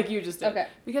 just did? Like you just did. Okay.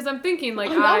 Because I'm thinking,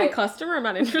 like, I'm not a customer. I'm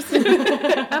not interested.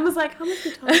 Emma's like, how much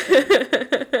we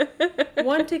talking?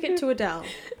 One ticket to Adele.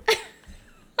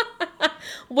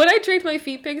 Would I trade my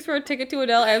feet pics for a ticket to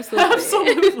Adele? Absolutely.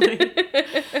 Absolutely.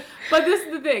 But this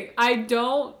is the thing. I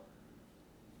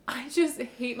just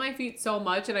hate my feet so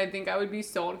much, and I think I would be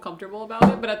so uncomfortable about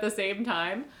it, but at the same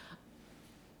time,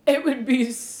 it would be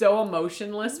so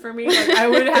emotionless for me. Like, I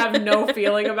would have no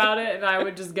feeling about it, and I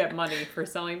would just get money for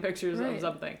selling pictures of Right.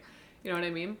 something. You know what I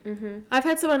mean? I've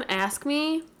had someone ask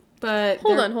me, but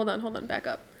Hold they're- on. Back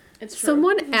up. It's true.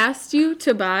 Someone asked you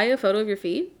to buy a photo of your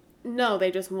feet? No, they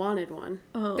just wanted one.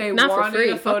 Oh, They not wanted for free.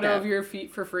 a Fuck photo that. of your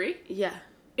feet for free. Yeah.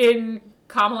 In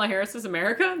Kamala Harris's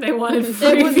America, they wanted It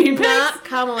free was feet pics. not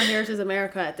Kamala Harris's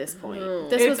America at this point.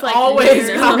 This It's was like always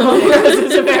years Kamala ago.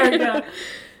 Harris's America.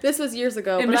 This was years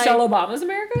ago. In but Michelle I, Obama's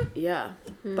America? Yeah.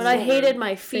 But I hated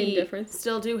my Same feet. difference.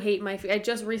 Still do hate my feet. I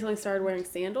just recently started wearing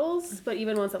sandals, but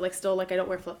even ones that like still like I don't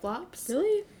wear flip-flops.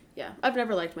 Really? Yeah. I've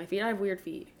never liked my feet. I have weird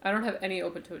feet. I don't have any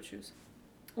open-toed shoes.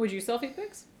 Would you sell feet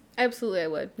pics? Absolutely, I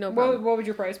would. No problem. What would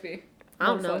your price be? I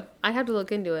don't One know. foot. I'd have to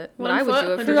look into it. But One I would foot,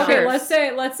 do it for $100. Okay, sure.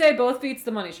 let's say both feet's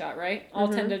the money shot, right? All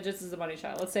 10 digits is the money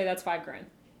shot. Let's say that's $5,000.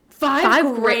 $5 $5,000. I'd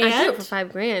do it grand? for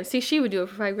 $5,000. See, she would do it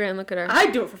for $5,000. Look at her.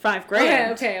 I'd do it for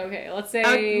 $5,000. Okay. Let's say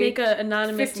I would make an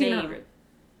anonymous name. 1,500.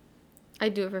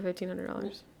 I'd do it for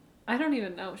 $1,500. I don't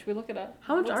even know. Should we look it up?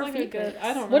 How much What's are like feet a good? pics?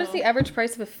 I don't know. What is the average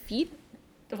price of a feet?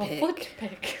 of a pic? foot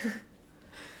pic?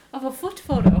 Of a foot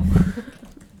photo.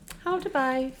 How to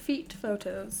buy feet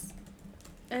photos.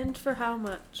 And for how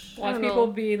much? Watch don't people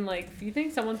know. being like, "Do you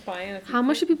think someone's buying a feet How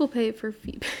much do pic?" people pay for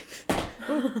feet pics?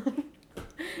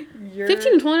 You're-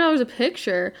 $15 to $20 a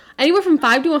picture. Anywhere from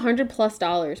 $5 to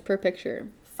 $100+ per picture.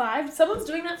 Someone's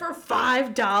doing that for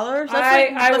 $5? That's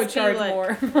I would must be charge like-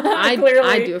 more. I'd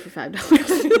Clearly, do it for $5.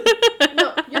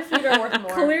 No, your feet are worth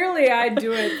more. Clearly, I'd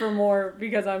do it for more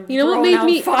because I'm You know what throwing made out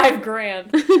me-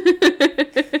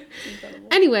 $5,000.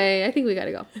 Anyway, I think we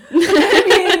gotta go.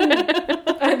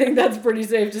 I think that's pretty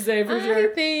safe to say for I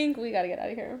sure. think we gotta get out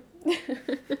of here.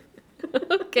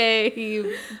 Okay,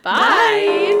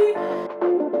 bye.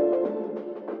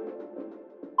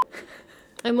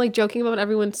 I'm like joking about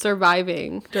everyone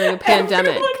surviving during a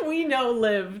pandemic. Everyone we know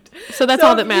lived. So that's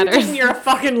all that if matters. You didn't, you're a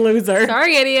fucking loser.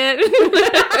 Sorry, idiot.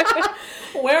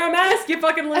 Wear a mask, you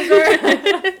fucking loser.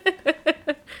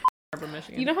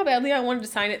 You know how badly I wanted to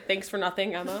sign it, thanks for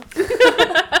nothing, Emma?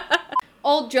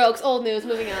 Old jokes, old news,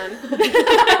 moving on.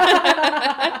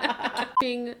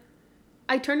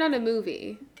 I turned on a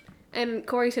movie, and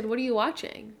Corey said, "What are you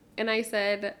watching?" And I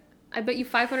said, "I bet you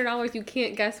 $500 you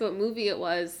can't guess what movie it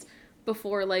was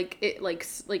before, like, it, like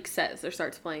says or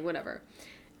starts playing, whatever."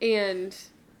 And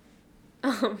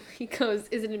he goes,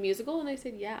 "Is it a musical?" And I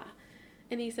said, "Yeah."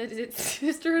 And he said, "Is it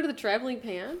Sisterhood of the Traveling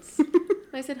Pants?"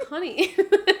 And I said, "Honey,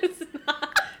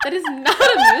 that is not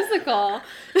a musical."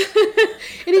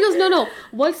 And he goes, "No,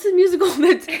 what's the musical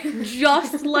that's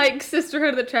just like Sisterhood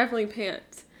of the Traveling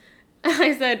Pants?" And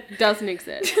I said, "Doesn't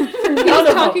exist." He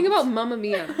was talking about Mamma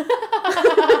Mia.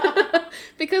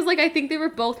 Because, like, I think they were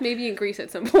both maybe in Greece at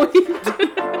some point.